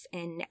words,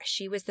 and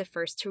she was the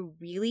first to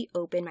really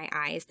open my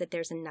eyes that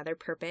there's another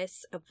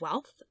purpose of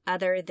wealth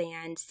other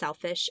than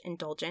selfish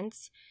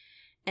indulgence,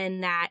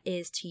 and that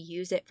is to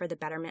use it for the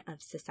betterment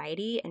of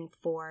society and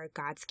for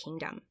God's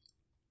kingdom.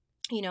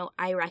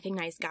 I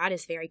recognize God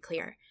is very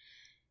clear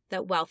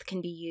that wealth can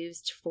be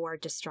used for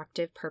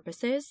destructive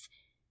purposes,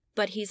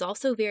 but He's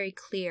also very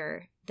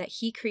clear that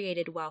He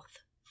created wealth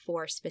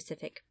for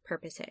specific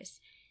purposes.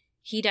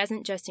 He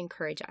doesn't just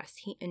encourage us,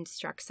 He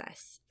instructs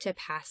us to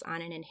pass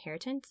on an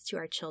inheritance to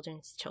our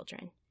children's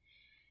children.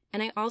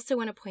 And I also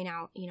want to point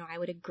out, I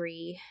would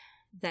agree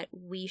that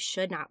we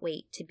should not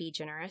wait to be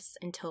generous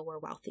until we're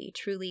wealthy.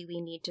 Truly, we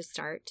need to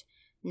start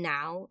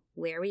now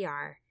where we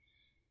are,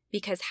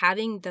 because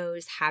having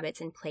those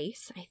habits in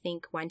place, I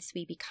think once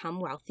we become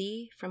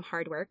wealthy from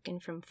hard work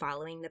and from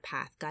following the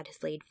path God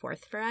has laid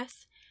forth for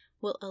us,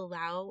 will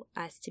allow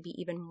us to be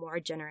even more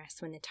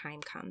generous when the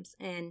time comes.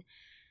 And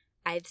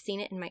I've seen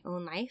it in my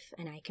own life,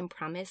 and I can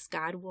promise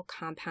God will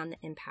compound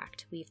the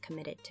impact we've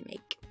committed to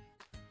make.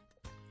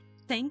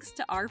 Thanks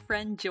to our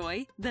friend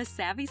Joy,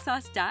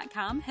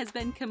 thesavvysauce.com has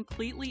been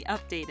completely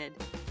updated.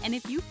 And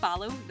if you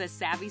follow The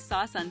Savvy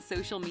Sauce on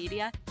social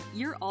media,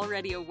 you're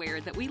already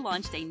aware that we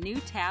launched a new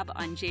tab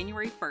on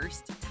January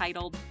 1st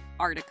titled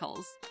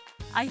Articles.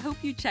 I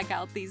hope you check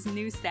out these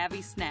new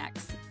Savvy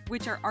Snacks,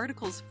 which are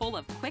articles full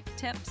of quick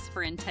tips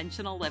for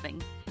intentional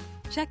living.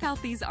 Check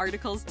out these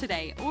articles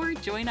today or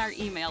join our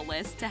email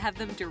list to have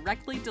them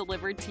directly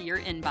delivered to your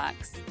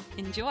inbox.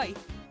 Enjoy!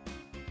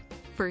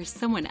 For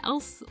someone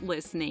else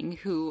listening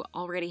who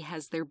already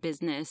has their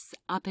business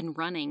up and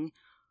running,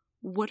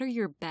 what are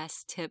your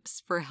best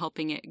tips for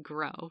helping it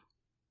grow?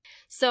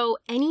 So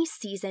any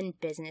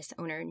seasoned business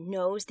owner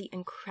knows the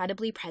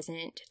incredibly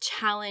present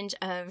challenge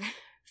of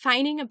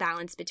finding a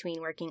balance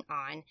between working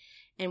on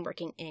and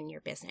working in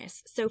your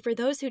business. So for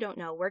those who don't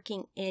know,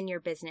 working in your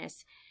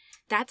business,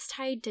 that's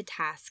tied to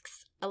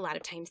tasks a lot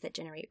of times that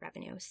generate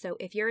revenue. So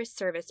if you're a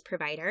service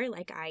provider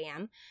like I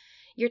am,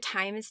 your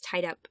time is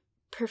tied up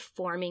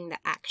performing the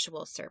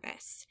actual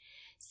service.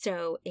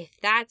 So if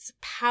that's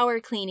power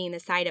cleaning the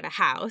side of a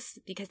house,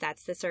 because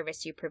that's the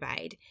service you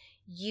provide,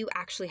 you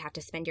actually have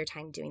to spend your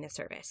time doing the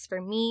service.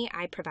 For me,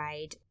 I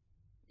provide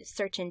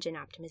search engine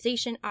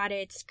optimization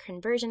audits,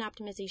 conversion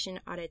optimization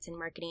audits, and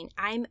marketing.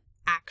 I'm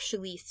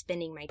actually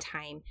spending my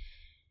time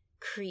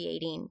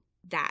creating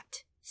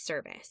that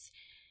service.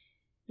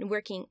 And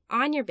working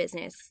on your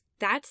business,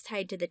 that's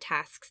tied to the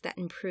tasks that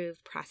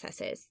improve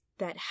processes,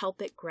 that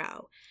help it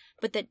grow,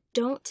 but that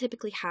don't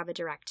typically have a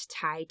direct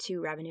tie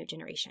to revenue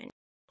generation.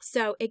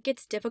 So it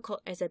gets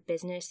difficult as a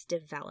business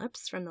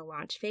develops from the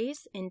launch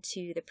phase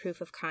into the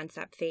proof of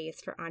concept phase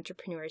for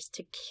entrepreneurs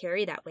to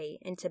carry that weight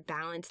and to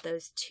balance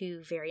those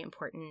two very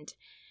important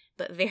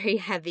but very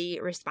heavy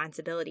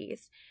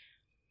responsibilities.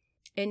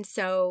 And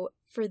so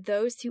for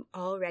those who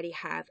already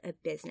have a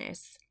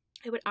business,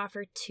 I would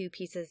offer two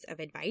pieces of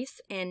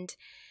advice, and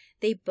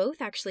they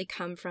both actually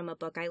come from a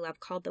book I love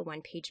called The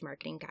One-Page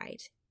Marketing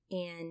Guide.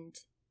 And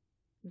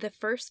the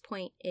first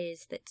point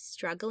is that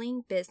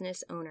struggling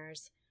business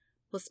owners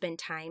will spend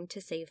time to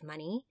save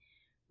money,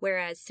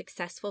 whereas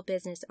successful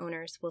business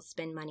owners will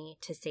spend money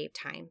to save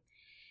time.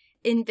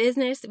 In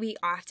business, we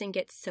often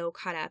get so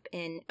caught up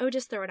in, oh,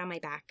 just throw it on my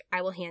back.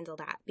 I will handle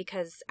that.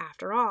 Because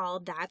after all,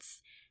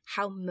 that's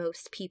how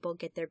most people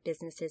get their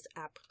businesses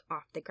up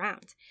off the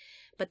ground.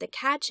 But the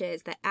catch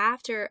is that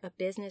after a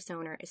business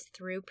owner is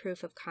through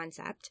proof of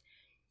concept,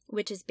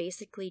 which is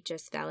basically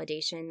just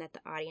validation that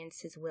the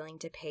audience is willing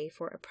to pay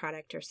for a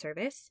product or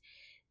service,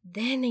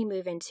 then they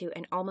move into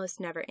an almost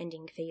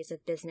never-ending phase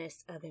of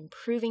business of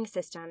improving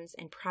systems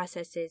and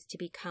processes to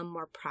become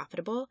more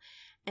profitable,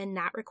 and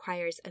that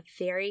requires a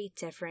very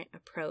different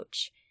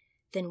approach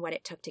than what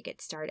it took to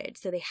get started.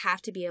 So they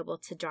have to be able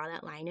to draw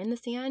that line in the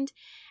sand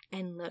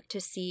and look to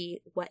see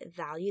what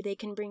value they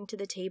can bring to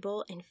the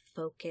table and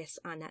focus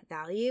on that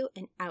value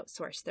and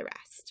outsource the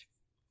rest.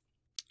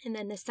 And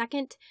then the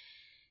second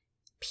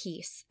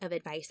piece of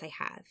advice I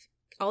have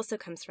also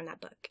comes from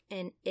that book,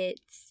 and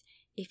it's,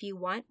 if you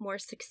want more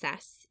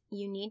success,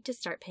 you need to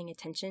start paying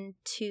attention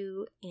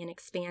to and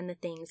expand the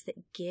things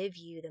that give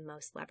you the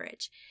most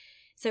leverage.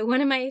 So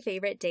one of my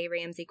favorite Dave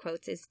Ramsey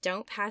quotes is,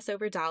 don't pass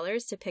over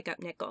dollars to pick up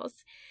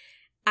nickels.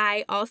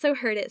 I also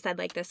heard it said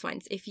like this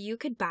once, if you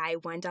could buy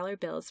 $1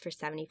 bills for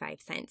 75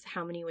 cents,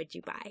 how many would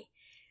you buy?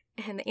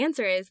 And the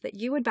answer is that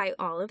you would buy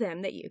all of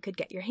them that you could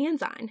get your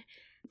hands on.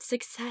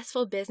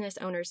 Successful business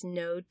owners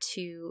know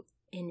to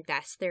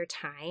invest their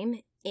time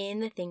in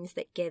the things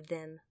that give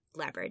them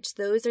leverage.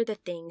 Those are the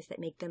things that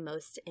make the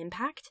most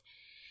impact.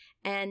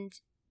 And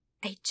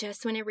I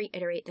just want to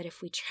reiterate that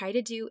if we try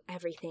to do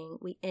everything,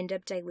 we end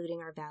up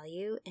diluting our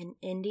value and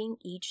ending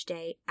each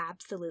day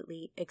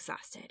absolutely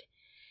exhausted.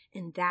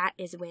 And that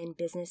is when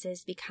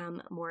businesses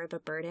become more of a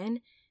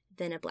burden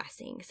than a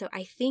blessing. So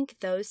I think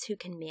those who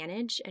can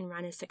manage and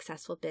run a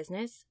successful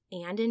business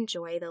and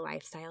enjoy the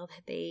lifestyle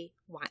that they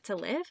want to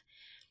live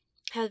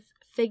have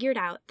figured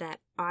out that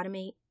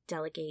automate,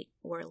 delegate,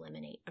 or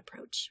eliminate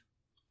approach.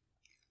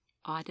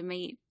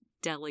 Automate,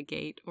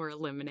 delegate, or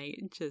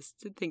eliminate. Just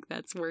think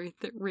that's worth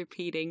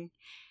repeating.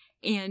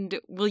 And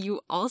will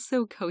you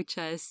also coach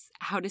us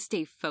how to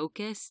stay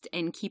focused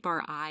and keep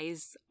our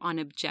eyes on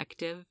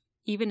objective,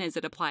 even as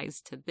it applies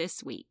to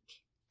this week?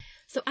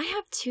 So I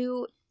have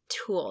two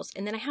tools,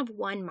 and then I have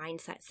one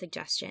mindset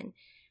suggestion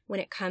when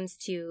it comes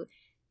to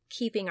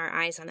keeping our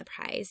eyes on the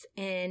prize.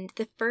 And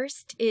the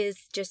first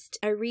is just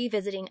a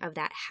revisiting of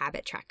that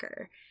habit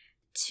tracker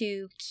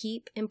to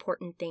keep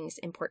important things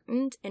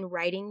important and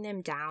writing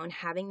them down,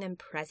 having them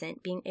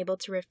present, being able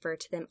to refer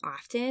to them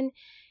often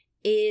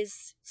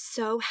is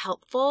so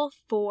helpful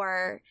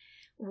for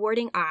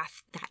warding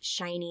off that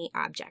shiny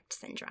object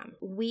syndrome.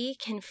 We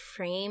can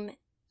frame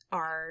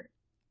our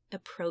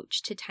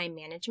approach to time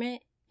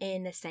management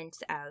in the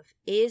sense of,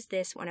 is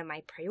this one of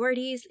my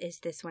priorities? Is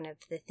this one of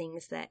the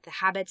things the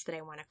habits that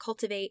I want to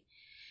cultivate?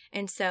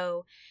 And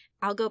so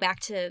I'll go back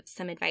to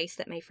some advice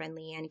that my friend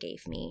Leanne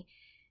gave me.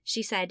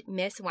 She said,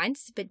 miss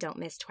once, but don't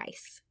miss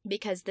twice,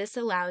 because this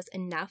allows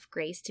enough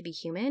grace to be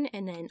human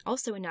and then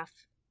also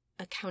enough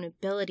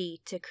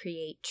accountability to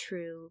create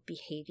true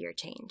behavior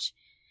change.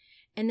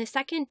 And the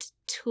second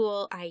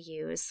tool I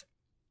use,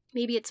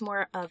 maybe it's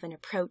more of an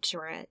approach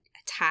or a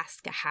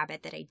task, a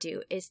habit that I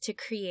do, is to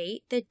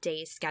create the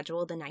day's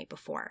schedule the night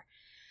before.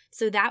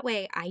 So that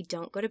way I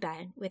don't go to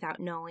bed without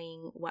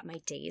knowing what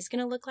my day is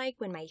going to look like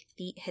when my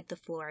feet hit the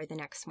floor the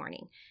next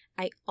morning.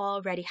 I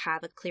already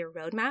have a clear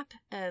roadmap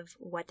of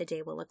what the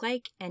day will look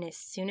like, and as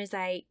soon as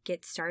I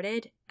get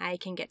started, I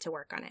can get to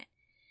work on it.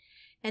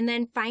 And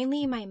then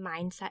finally, my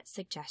mindset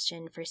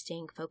suggestion for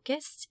staying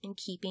focused and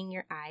keeping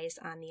your eyes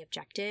on the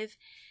objective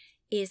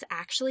is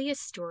actually a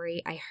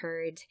story I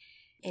heard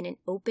in an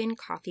open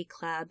coffee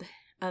club,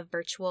 a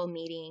virtual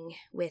meeting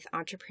with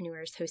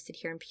entrepreneurs hosted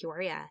here in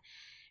Peoria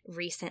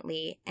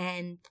recently,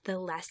 and the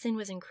lesson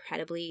was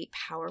incredibly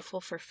powerful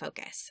for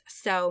focus.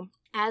 So,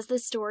 as the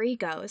story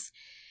goes,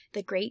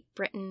 the Great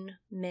Britain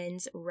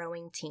men's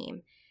rowing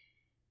team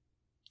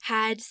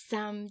had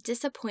some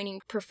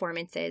disappointing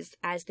performances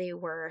as they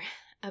were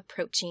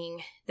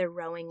approaching the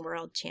Rowing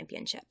World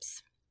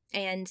Championships.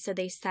 And so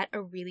they set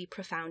a really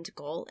profound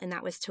goal, and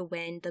that was to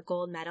win the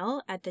gold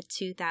medal at the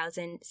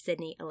 2000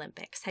 Sydney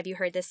Olympics. Have you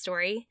heard this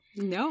story?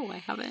 No, I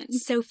haven't.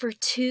 So for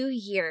 2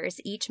 years,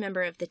 each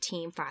member of the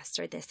team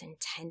fostered this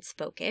intense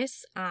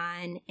focus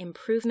on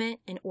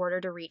improvement in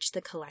order to reach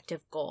the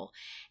collective goal.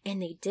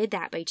 And they did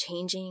that by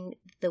changing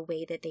the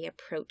way that they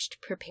approached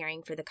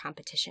preparing for the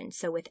competition.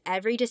 So with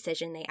every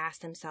decision, they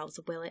asked themselves,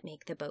 will it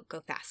make the boat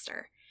go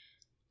faster?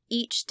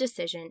 Each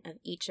decision of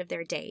each of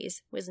their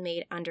days was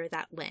made under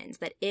that lens,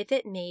 that if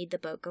it made the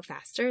boat go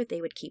faster,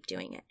 they would keep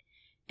doing it.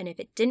 And if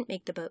it didn't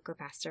make the boat go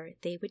faster,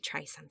 they would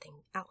try something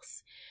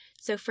else.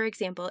 So for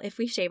example, if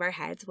we shave our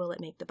heads, will it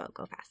make the boat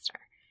go faster?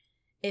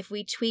 If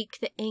we tweak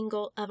the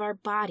angle of our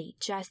body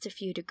just a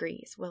few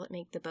degrees, will it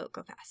make the boat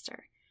go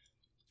faster?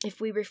 If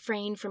we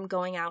refrain from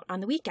going out on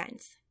the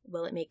weekends,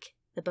 will it make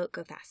the boat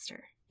go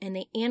faster? And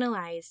they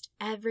analyzed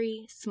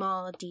every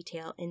small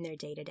detail in their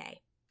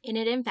day-to-day. And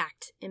it, in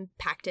fact,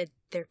 impacted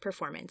their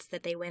performance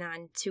that they went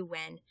on to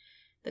win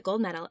the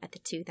gold medal at the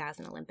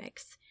 2000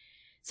 Olympics.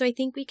 So I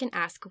think we can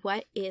ask,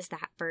 what is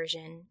that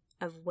version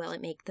of will it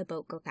make the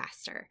boat go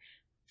faster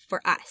for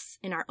us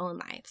in our own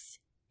lives?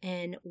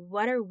 And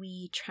what are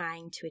we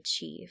trying to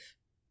achieve?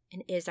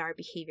 And is our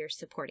behavior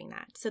supporting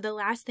that? So the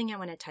last thing I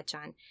want to touch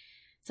on,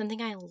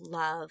 something I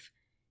love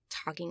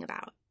talking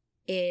about,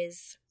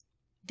 is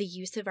the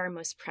use of our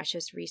most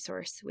precious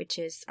resource, which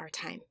is our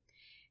time.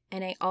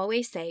 And I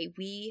always say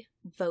we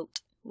vote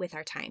with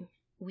our time.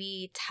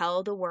 We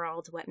tell the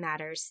world what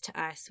matters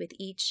to us with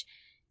each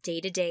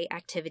day-to-day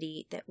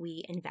activity that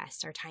we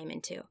invest our time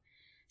into.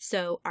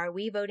 So are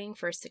we voting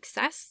for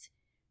success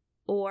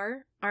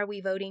or are we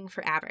voting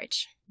for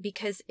average?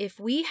 Because if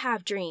we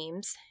have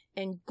dreams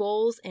and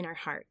goals in our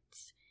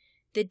hearts,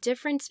 the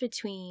difference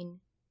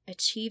between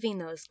achieving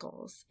those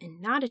goals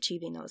and not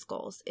achieving those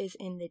goals is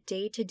in the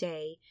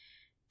day-to-day,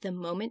 the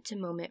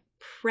moment-to-moment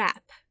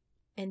prep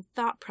and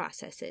thought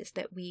processes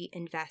that we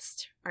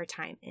invest our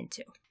time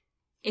into.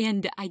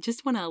 And I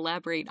just want to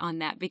elaborate on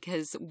that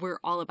because we're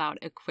all about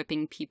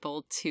equipping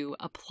people to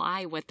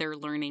apply what they're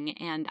learning.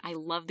 And I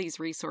love these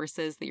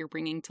resources that you're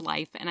bringing to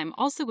life. And I'm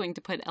also going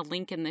to put a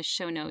link in the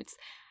show notes.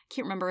 I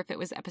can't remember if it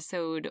was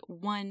episode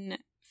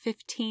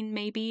 115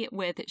 maybe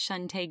with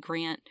Shante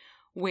Grant,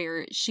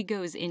 where she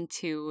goes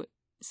into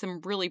some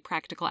really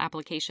practical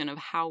application of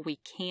how we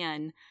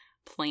can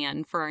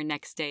plan for our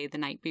next day the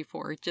night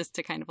before, just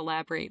to kind of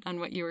elaborate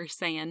on what you were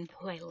saying.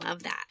 Oh, I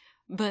love that.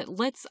 But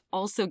let's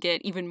also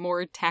get even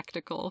more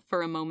tactical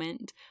for a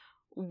moment.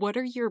 What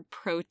are your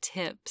pro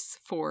tips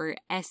for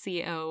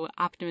SEO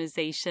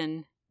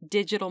optimization,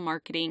 digital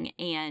marketing,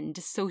 and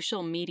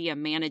social media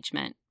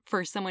management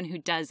for someone who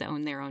does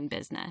own their own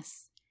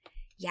business?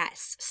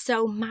 Yes.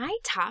 So my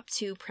top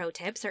 2 pro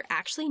tips are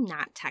actually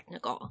not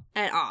technical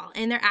at all,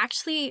 and they're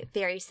actually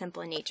very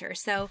simple in nature.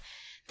 So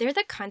they're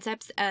the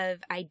concepts of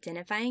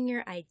identifying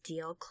your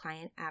ideal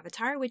client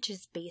avatar, which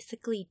is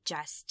basically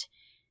just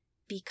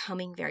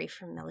becoming very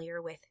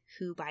familiar with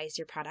who buys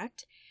your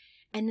product.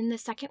 And then the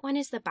second one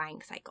is the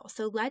buying cycle.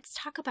 So let's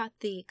talk about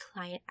the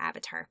client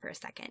avatar for a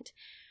second.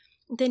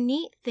 The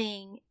neat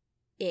thing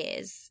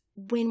is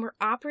when we're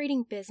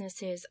operating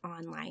businesses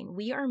online,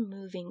 we are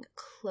moving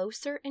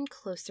closer and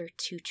closer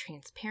to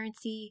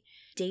transparency,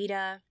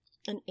 data,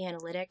 and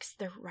analytics.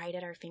 They're right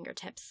at our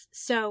fingertips.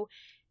 So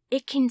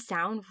it can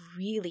sound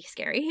really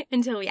scary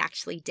until we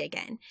actually dig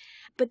in.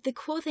 But the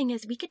cool thing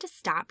is we get to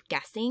stop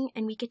guessing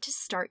and we get to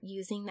start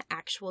using the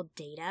actual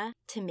data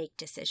to make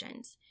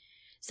decisions.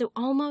 So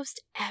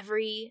almost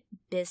every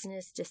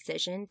business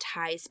decision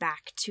ties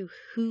back to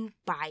who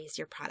buys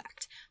your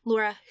product.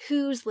 Laura,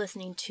 who's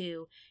listening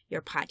to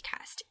your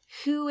podcast?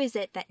 Who is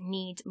it that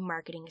needs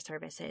marketing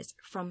services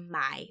from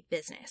my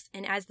business?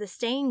 And as the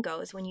saying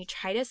goes, when you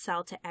try to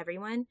sell to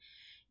everyone,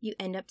 you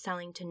end up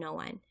selling to no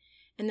one.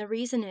 And the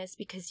reason is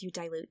because you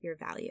dilute your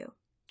value.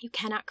 You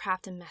cannot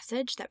craft a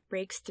message that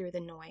breaks through the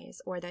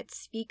noise or that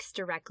speaks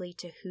directly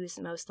to who's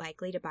most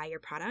likely to buy your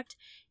product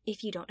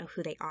if you don't know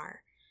who they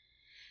are.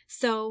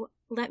 So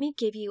let me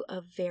give you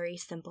a very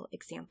simple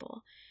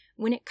example.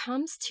 When it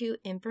comes to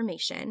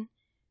information,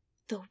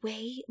 the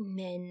way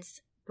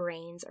men's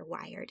brains are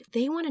wired,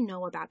 they want to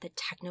know about the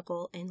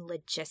technical and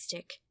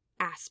logistic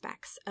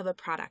aspects of a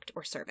product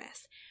or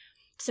service.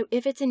 So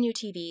if it's a new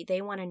TV,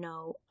 they want to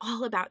know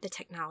all about the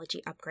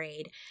technology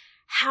upgrade,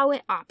 how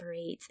it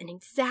operates, and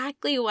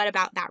exactly what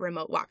about that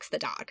remote walks the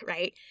dog,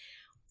 right?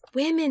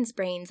 Women's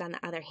brains, on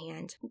the other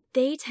hand,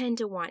 they tend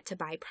to want to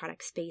buy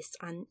products based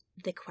on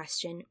the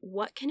question,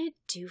 what can it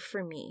do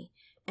for me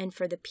and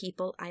for the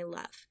people I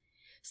love?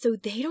 So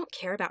they don't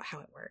care about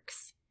how it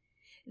works.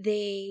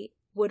 They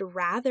would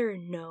rather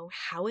know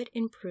how it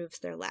improves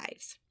their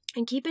lives.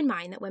 And keep in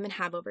mind that women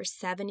have over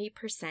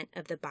 70%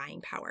 of the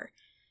buying power.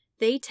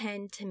 They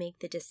tend to make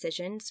the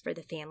decisions for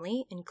the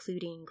family,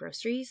 including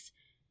groceries,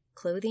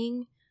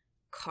 clothing,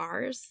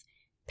 cars,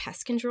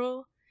 pest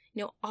control.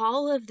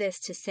 All of this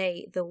to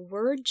say the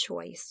word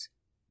choice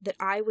that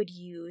I would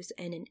use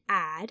in an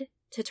ad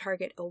to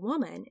target a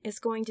woman is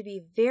going to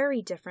be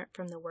very different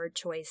from the word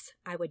choice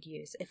I would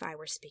use if I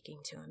were speaking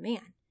to a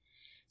man.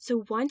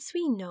 So once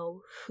we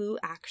know who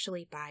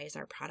actually buys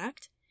our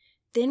product,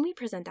 then we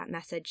present that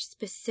message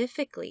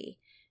specifically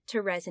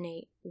to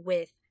resonate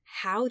with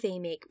how they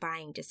make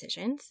buying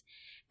decisions,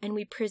 and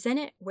we present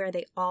it where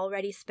they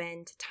already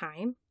spend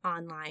time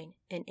online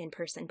and in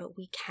person, but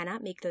we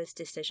cannot make those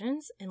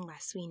decisions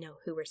unless we know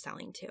who we're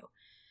selling to.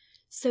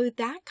 So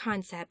that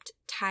concept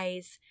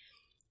ties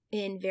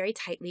in very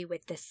tightly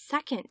with the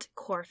second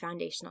core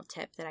foundational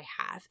tip that I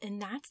have,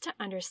 and that's to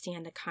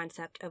understand the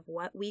concept of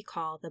what we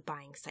call the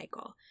buying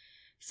cycle.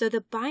 So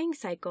the buying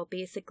cycle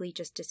basically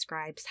just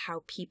describes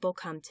how people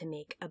come to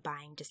make a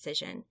buying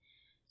decision.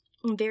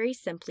 And very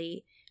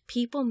simply,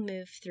 people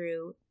move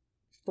through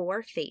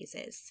 4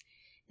 phases,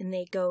 and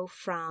they go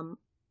from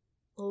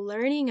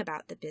learning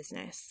about the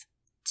business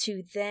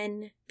to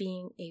then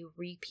being a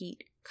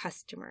repeat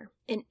customer.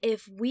 And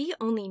if we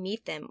only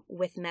meet them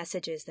with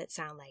messages that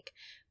sound like,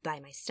 buy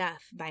my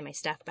stuff, buy my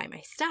stuff, buy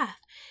my stuff,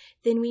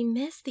 then we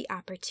miss the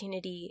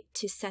opportunity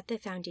to set the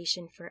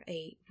foundation for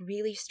a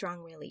really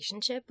strong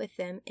relationship with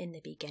them in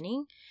the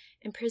beginning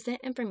and present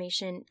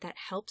information that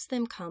helps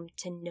them come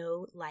to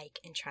know, like,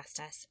 and trust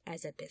us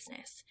as a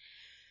business.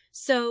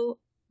 So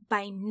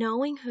by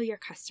knowing who your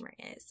customer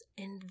is,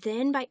 and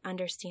then by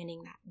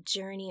understanding that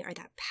journey or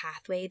that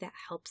pathway that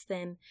helps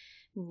them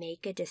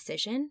make a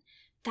decision,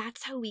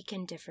 that's how we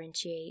can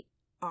differentiate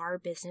our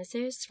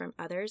businesses from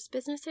others'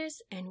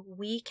 businesses, and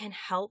we can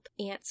help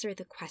answer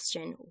the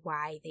question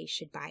why they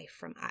should buy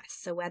from us.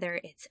 So whether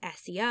it's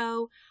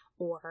SEO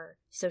or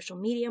social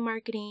media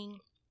marketing,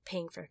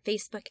 paying for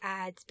Facebook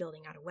ads,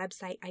 building out a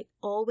website, I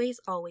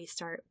always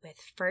start with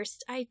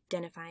first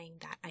identifying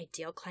that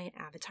ideal client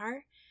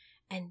avatar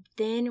and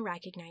then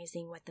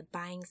recognizing what the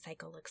buying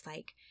cycle looks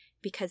like,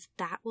 because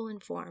that will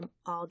inform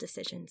all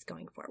decisions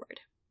going forward.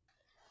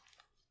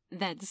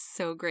 That's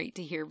so great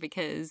to hear,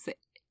 because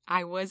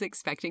I was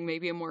expecting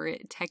maybe a more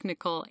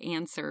technical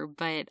answer,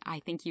 but I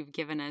think you've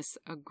given us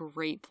a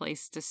great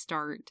place to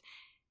start.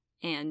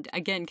 And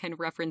again, kind of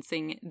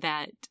referencing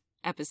that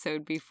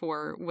episode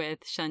before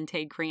with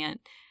Shantae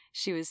Grant,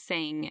 she was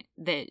saying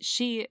that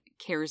she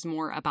cares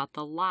more about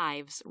the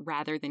lives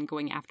rather than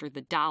going after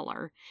the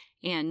dollar.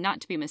 And not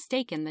to be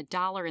mistaken, the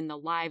dollar and the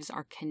lives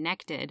are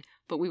connected,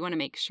 but we want to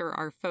make sure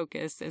our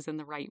focus is in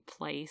the right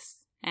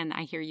place. And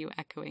I hear you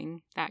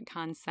echoing that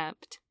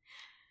concept.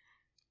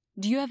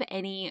 Do you have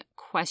any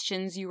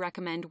questions you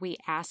recommend we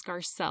ask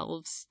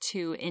ourselves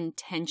to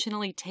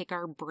intentionally take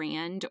our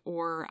brand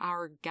or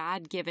our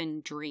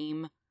God-given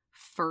dream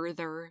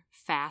further,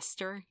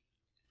 faster?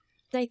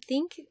 I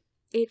think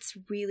it's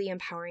really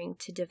empowering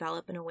to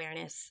develop an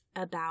awareness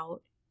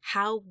about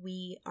how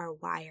we are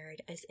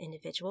wired as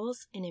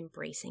individuals and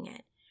embracing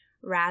it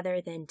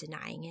rather than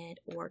denying it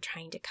or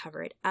trying to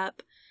cover it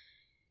up.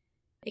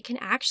 It can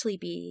actually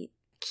be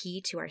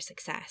key to our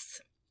success.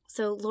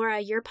 So Laura,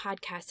 your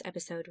podcast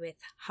episode with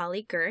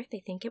Holly Girth,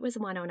 I think it was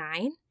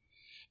 109,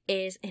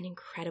 is an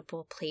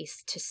incredible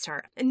place to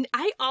start. And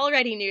I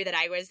already knew that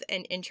I was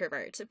an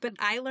introvert, but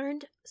I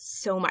learned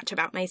so much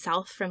about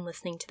myself from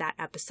listening to that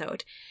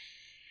episode.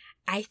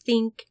 I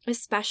think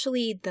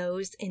especially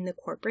those in the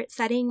corporate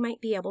setting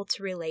might be able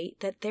to relate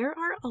that there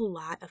are a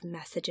lot of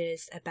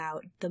messages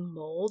about the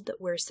mold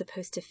that we're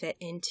supposed to fit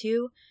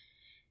into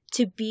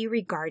to be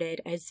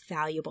regarded as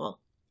valuable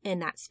in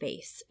that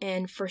space.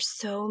 And for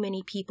so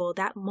many people,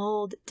 that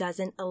mold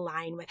doesn't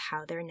align with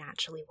how they're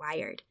naturally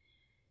wired.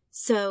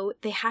 So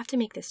they have to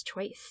make this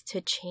choice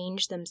to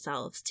change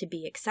themselves to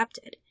be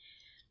accepted.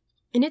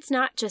 And it's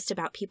not just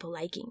about people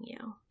liking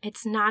you.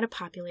 It's not a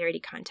popularity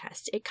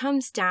contest. It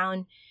comes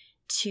down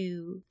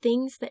to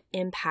things that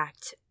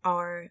impact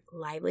our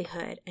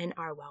livelihood and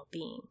our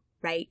well-being,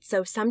 right?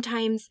 So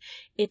sometimes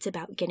it's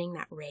about getting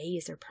that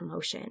raise or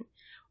promotion,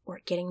 or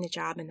getting the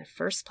job in the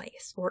first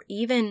place, or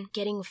even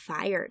getting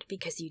fired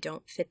because you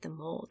don't fit the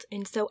mold.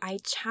 And so I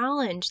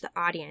challenge the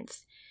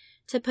audience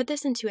to put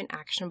this into an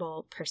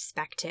actionable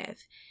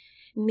perspective.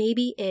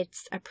 Maybe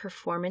it's a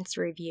performance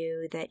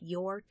review that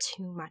you're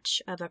too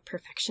much of a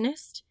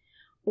perfectionist,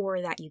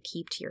 or that you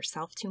keep to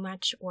yourself too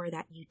much, or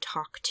that you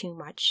talk too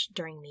much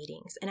during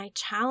meetings. And I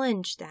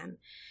challenge them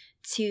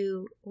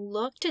to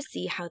look to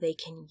see how they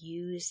can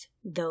use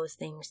those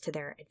things to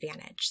their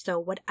advantage. So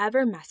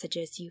whatever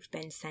messages you've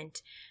been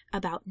sent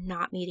about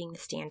not meeting the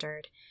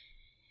standard,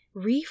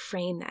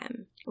 reframe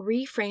them,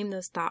 reframe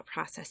those thought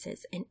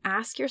processes, and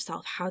ask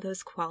yourself how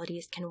those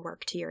qualities can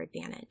work to your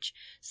advantage.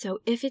 So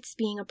if it's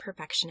being a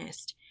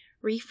perfectionist,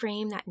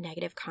 reframe that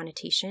negative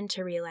connotation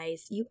to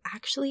realize you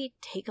actually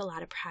take a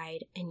lot of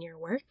pride in your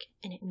work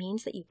and it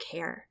means that you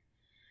care.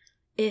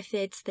 If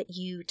it's that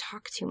you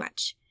talk too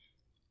much,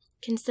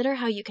 consider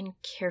how you can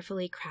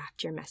carefully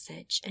craft your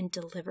message and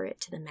deliver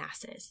it to the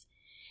masses.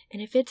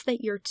 And if it's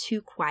that you're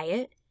too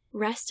quiet,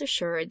 rest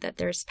assured that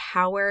there's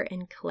power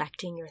in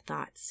collecting your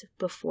thoughts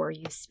before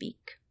you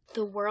speak.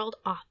 The world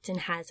often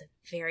has a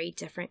very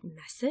different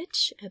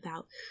message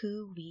about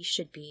who we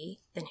should be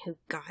than who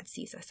God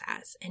sees us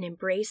as. And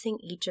embracing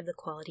each of the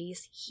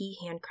qualities He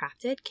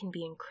handcrafted can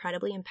be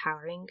incredibly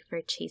empowering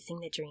for chasing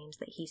the dreams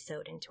that He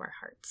sowed into our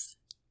hearts.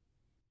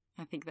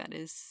 I think that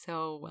is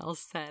so well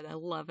said. I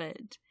love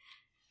it.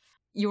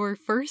 Your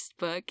first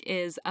book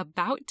is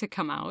about to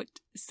come out,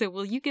 so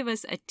will you give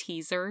us a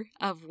teaser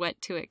of what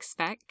to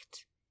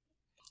expect?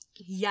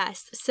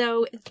 Yes.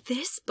 So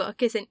this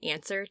book is an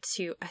answer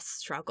to a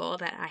struggle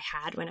that I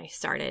had when I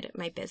started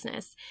my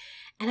business.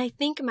 And I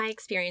think my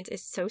experience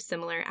is so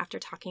similar after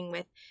talking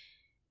with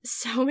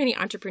so many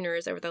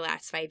entrepreneurs over the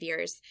last 5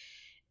 years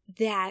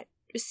that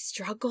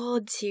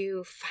struggled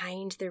to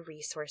find the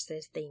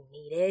resources they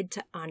needed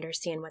to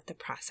understand what the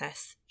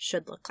process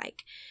should look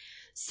like.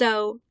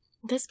 So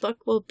this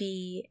book will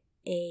be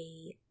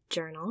a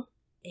journal,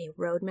 a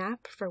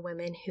roadmap for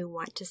women who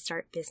want to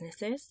start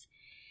businesses,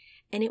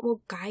 and it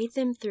will guide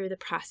them through the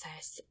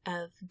process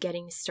of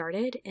getting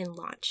started and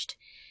launched.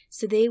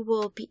 So they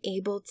will be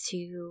able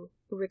to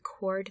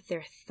record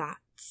their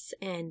thoughts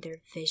and their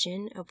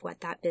vision of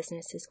what that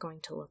business is going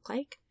to look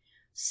like,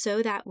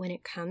 so that when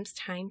it comes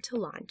time to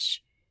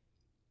launch,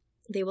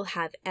 they will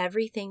have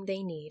everything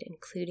they need,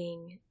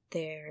 including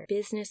their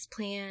business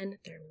plan,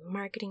 their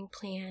marketing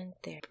plan,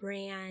 their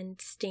brand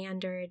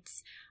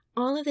standards,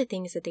 all of the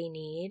things that they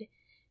need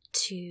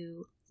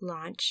to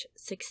launch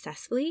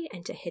successfully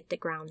and to hit the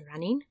ground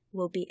running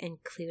will be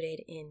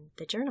included in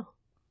the journal.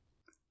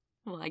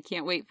 Well, I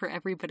can't wait for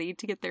everybody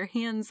to get their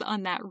hands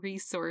on that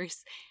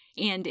resource.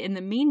 And in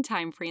the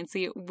meantime,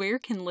 Francie, where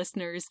can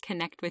listeners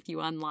connect with you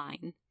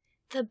online?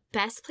 The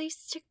best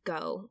place to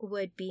go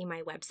would be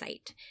my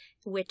website,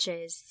 which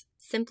is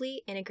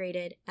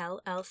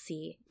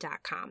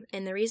simplyintegratedllc.com.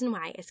 And the reason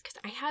why is because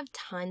I have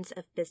tons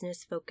of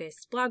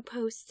business-focused blog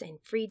posts and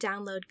free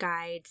download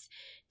guides,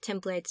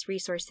 templates,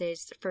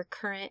 resources for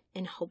current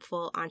and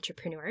hopeful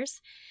entrepreneurs.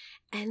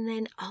 And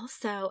then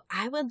also,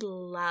 I would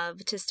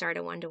love to start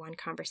a one-to-one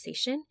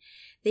conversation.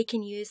 They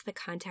can use the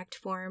contact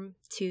form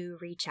to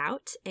reach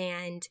out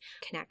and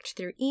connect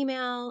through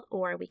email,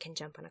 or we can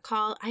jump on a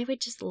call. I would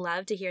just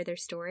love to hear their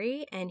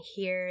story and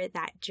hear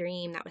that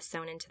dream that was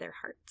sown into their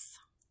hearts.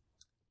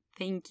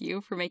 Thank you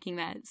for making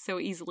that so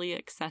easily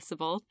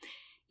accessible.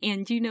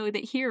 And you know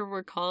that here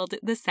we're called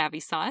the Savvy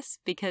Sauce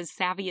because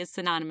savvy is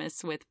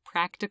synonymous with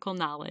practical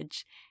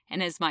knowledge.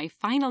 And as my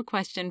final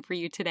question for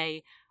you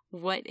today,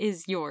 what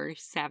is your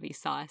Savvy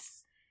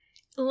Sauce?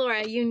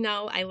 Laura, you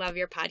know I love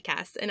your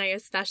podcast, and I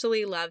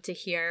especially love to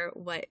hear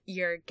what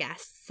your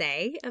guests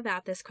say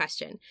about this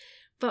question.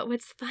 But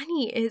what's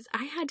funny is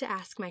I had to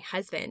ask my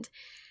husband.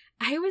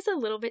 I was a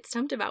little bit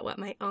stumped about what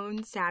my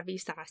own Savvy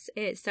Sauce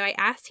is, so I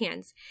asked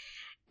Hans,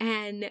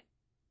 and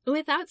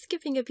without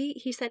skipping a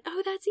beat, he said,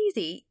 "Oh, that's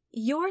easy.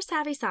 Your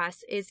Savvy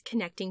Sauce is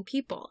connecting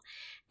people."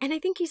 And I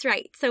think he's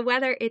right. So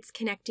whether it's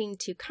connecting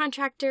to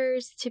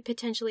contractors to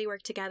potentially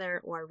work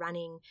together or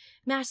running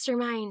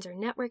masterminds or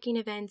networking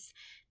events,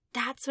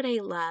 that's what I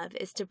love,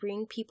 is to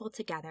bring people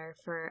together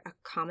for a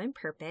common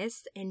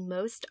purpose. And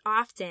most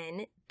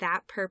often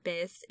that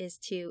purpose is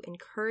to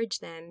encourage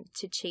them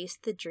to chase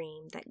the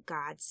dream that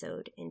God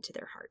sowed into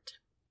their heart.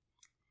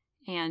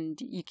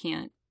 And you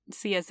can't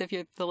see us if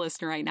you're the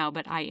listener right now,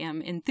 but I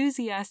am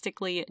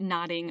enthusiastically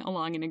nodding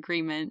along in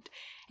agreement.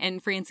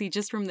 And Francie,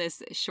 just from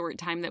this short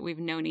time that we've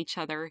known each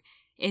other,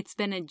 it's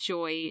been a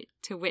joy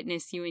to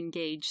witness you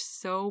engage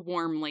so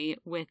warmly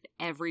with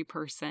every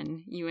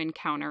person you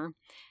encounter.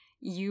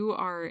 You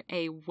are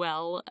a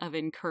well of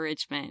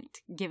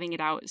encouragement, giving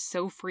it out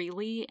so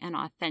freely and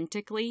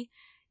authentically,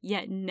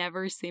 yet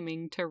never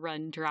seeming to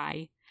run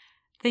dry.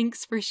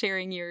 Thanks for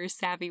sharing your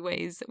savvy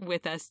ways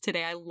with us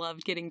today. I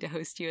loved getting to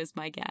host you as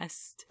my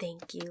guest.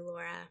 Thank you,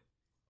 Laura.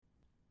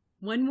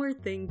 One more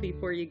thing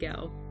before you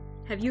go.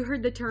 Have you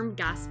heard the term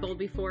gospel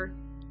before?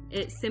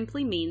 It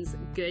simply means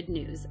good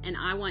news, and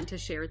I want to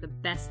share the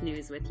best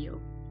news with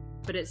you.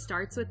 But it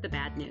starts with the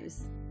bad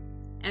news.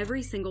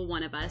 Every single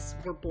one of us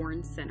were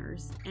born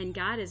sinners, and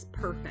God is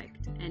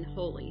perfect and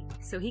holy,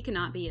 so he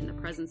cannot be in the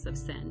presence of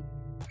sin.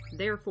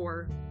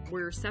 Therefore,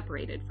 we're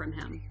separated from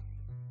him.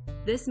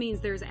 This means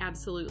there's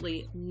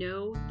absolutely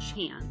no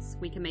chance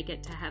we can make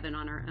it to heaven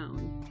on our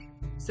own.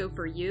 So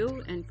for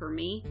you and for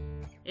me,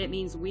 it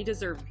means we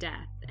deserve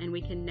death, and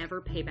we can never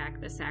pay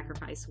back the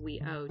sacrifice we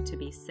owe to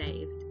be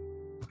saved.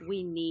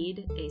 We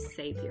need a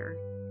Savior.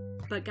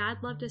 But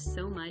God loved us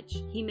so much,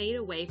 he made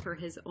a way for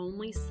his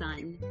only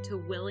Son to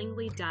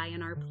willingly die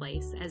in our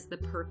place as the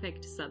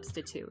perfect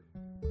substitute.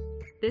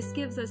 This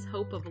gives us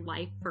hope of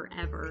life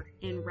forever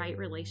in right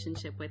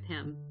relationship with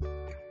him.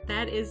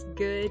 That is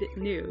good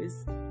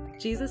news.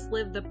 Jesus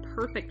lived the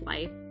perfect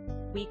life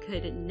we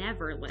could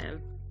never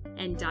live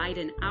and died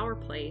in our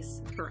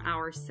place for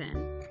our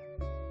sin.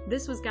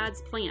 This was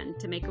God's plan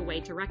to make a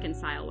way to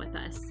reconcile with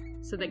us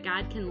so that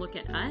God can look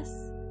at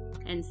us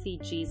and see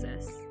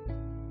Jesus.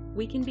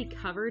 We can be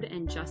covered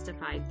and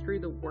justified through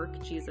the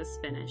work Jesus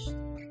finished,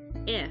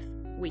 if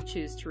we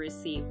choose to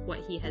receive what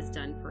he has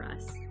done for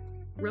us.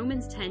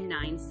 Romans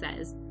 10:9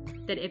 says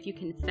that if you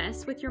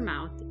confess with your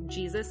mouth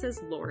Jesus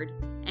is Lord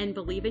and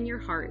believe in your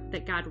heart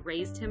that God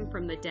raised him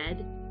from the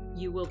dead,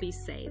 you will be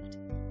saved.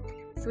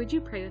 So would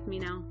you pray with me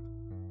now?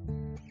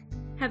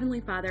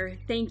 Heavenly Father,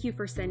 thank you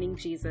for sending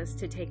Jesus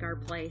to take our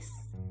place.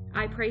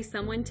 I pray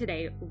someone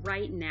today,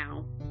 right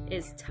now,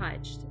 is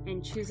touched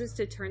and chooses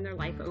to turn their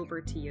life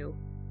over to you.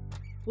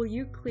 Will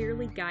you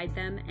clearly guide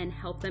them and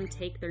help them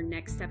take their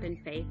next step in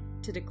faith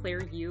to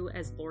declare you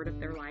as Lord of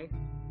their life?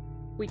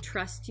 We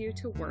trust you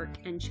to work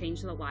and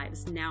change the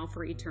lives now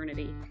for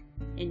eternity.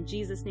 In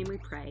Jesus' name we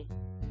pray.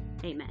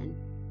 Amen.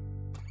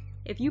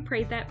 If you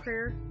prayed that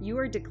prayer, you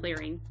are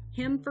declaring,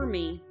 him for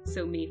me,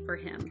 so me for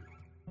him.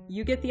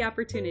 You get the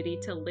opportunity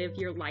to live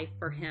your life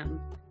for him.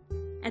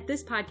 At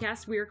this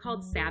podcast, we are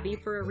called Savvy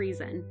for a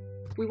reason.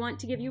 We want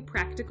to give you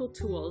practical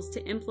tools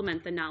to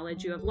implement the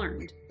knowledge you have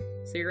learned.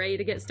 So you ready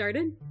to get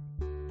started?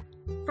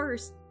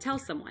 First, tell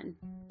someone.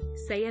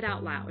 Say it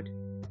out loud.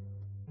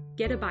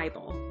 Get a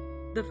Bible.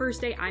 The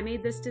first day I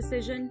made this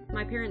decision,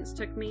 my parents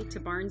took me to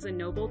Barnes &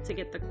 Noble to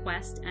get the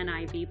Quest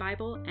NIV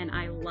Bible, and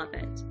I love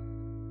it.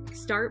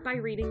 Start by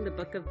reading the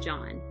book of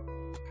John.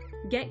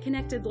 Get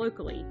connected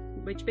locally,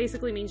 which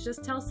basically means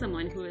just tell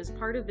someone who is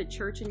part of the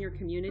church in your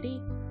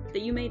community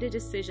that you made a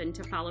decision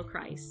to follow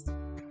Christ.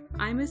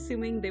 I'm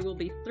assuming they will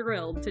be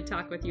thrilled to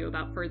talk with you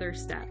about further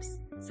steps,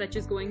 such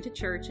as going to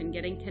church and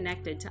getting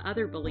connected to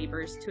other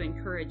believers to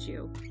encourage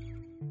you.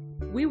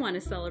 We want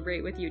to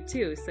celebrate with you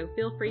too, so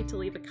feel free to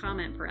leave a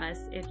comment for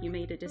us if you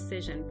made a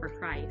decision for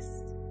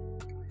Christ.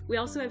 We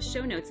also have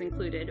show notes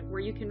included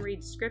where you can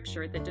read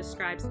scripture that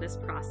describes this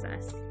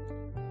process.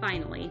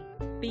 Finally,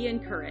 be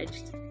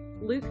encouraged.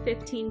 Luke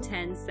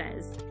 15:10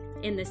 says,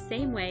 "In the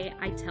same way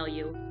I tell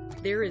you,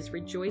 there is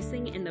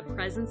rejoicing in the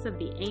presence of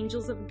the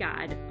angels of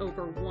God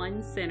over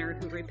one sinner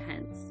who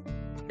repents."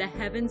 The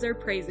heavens are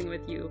praising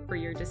with you for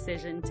your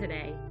decision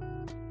today.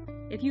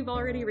 If you've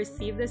already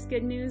received this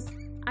good news,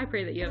 I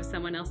pray that you have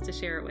someone else to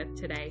share it with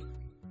today.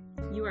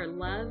 You are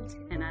loved,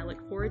 and I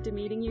look forward to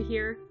meeting you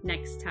here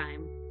next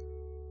time.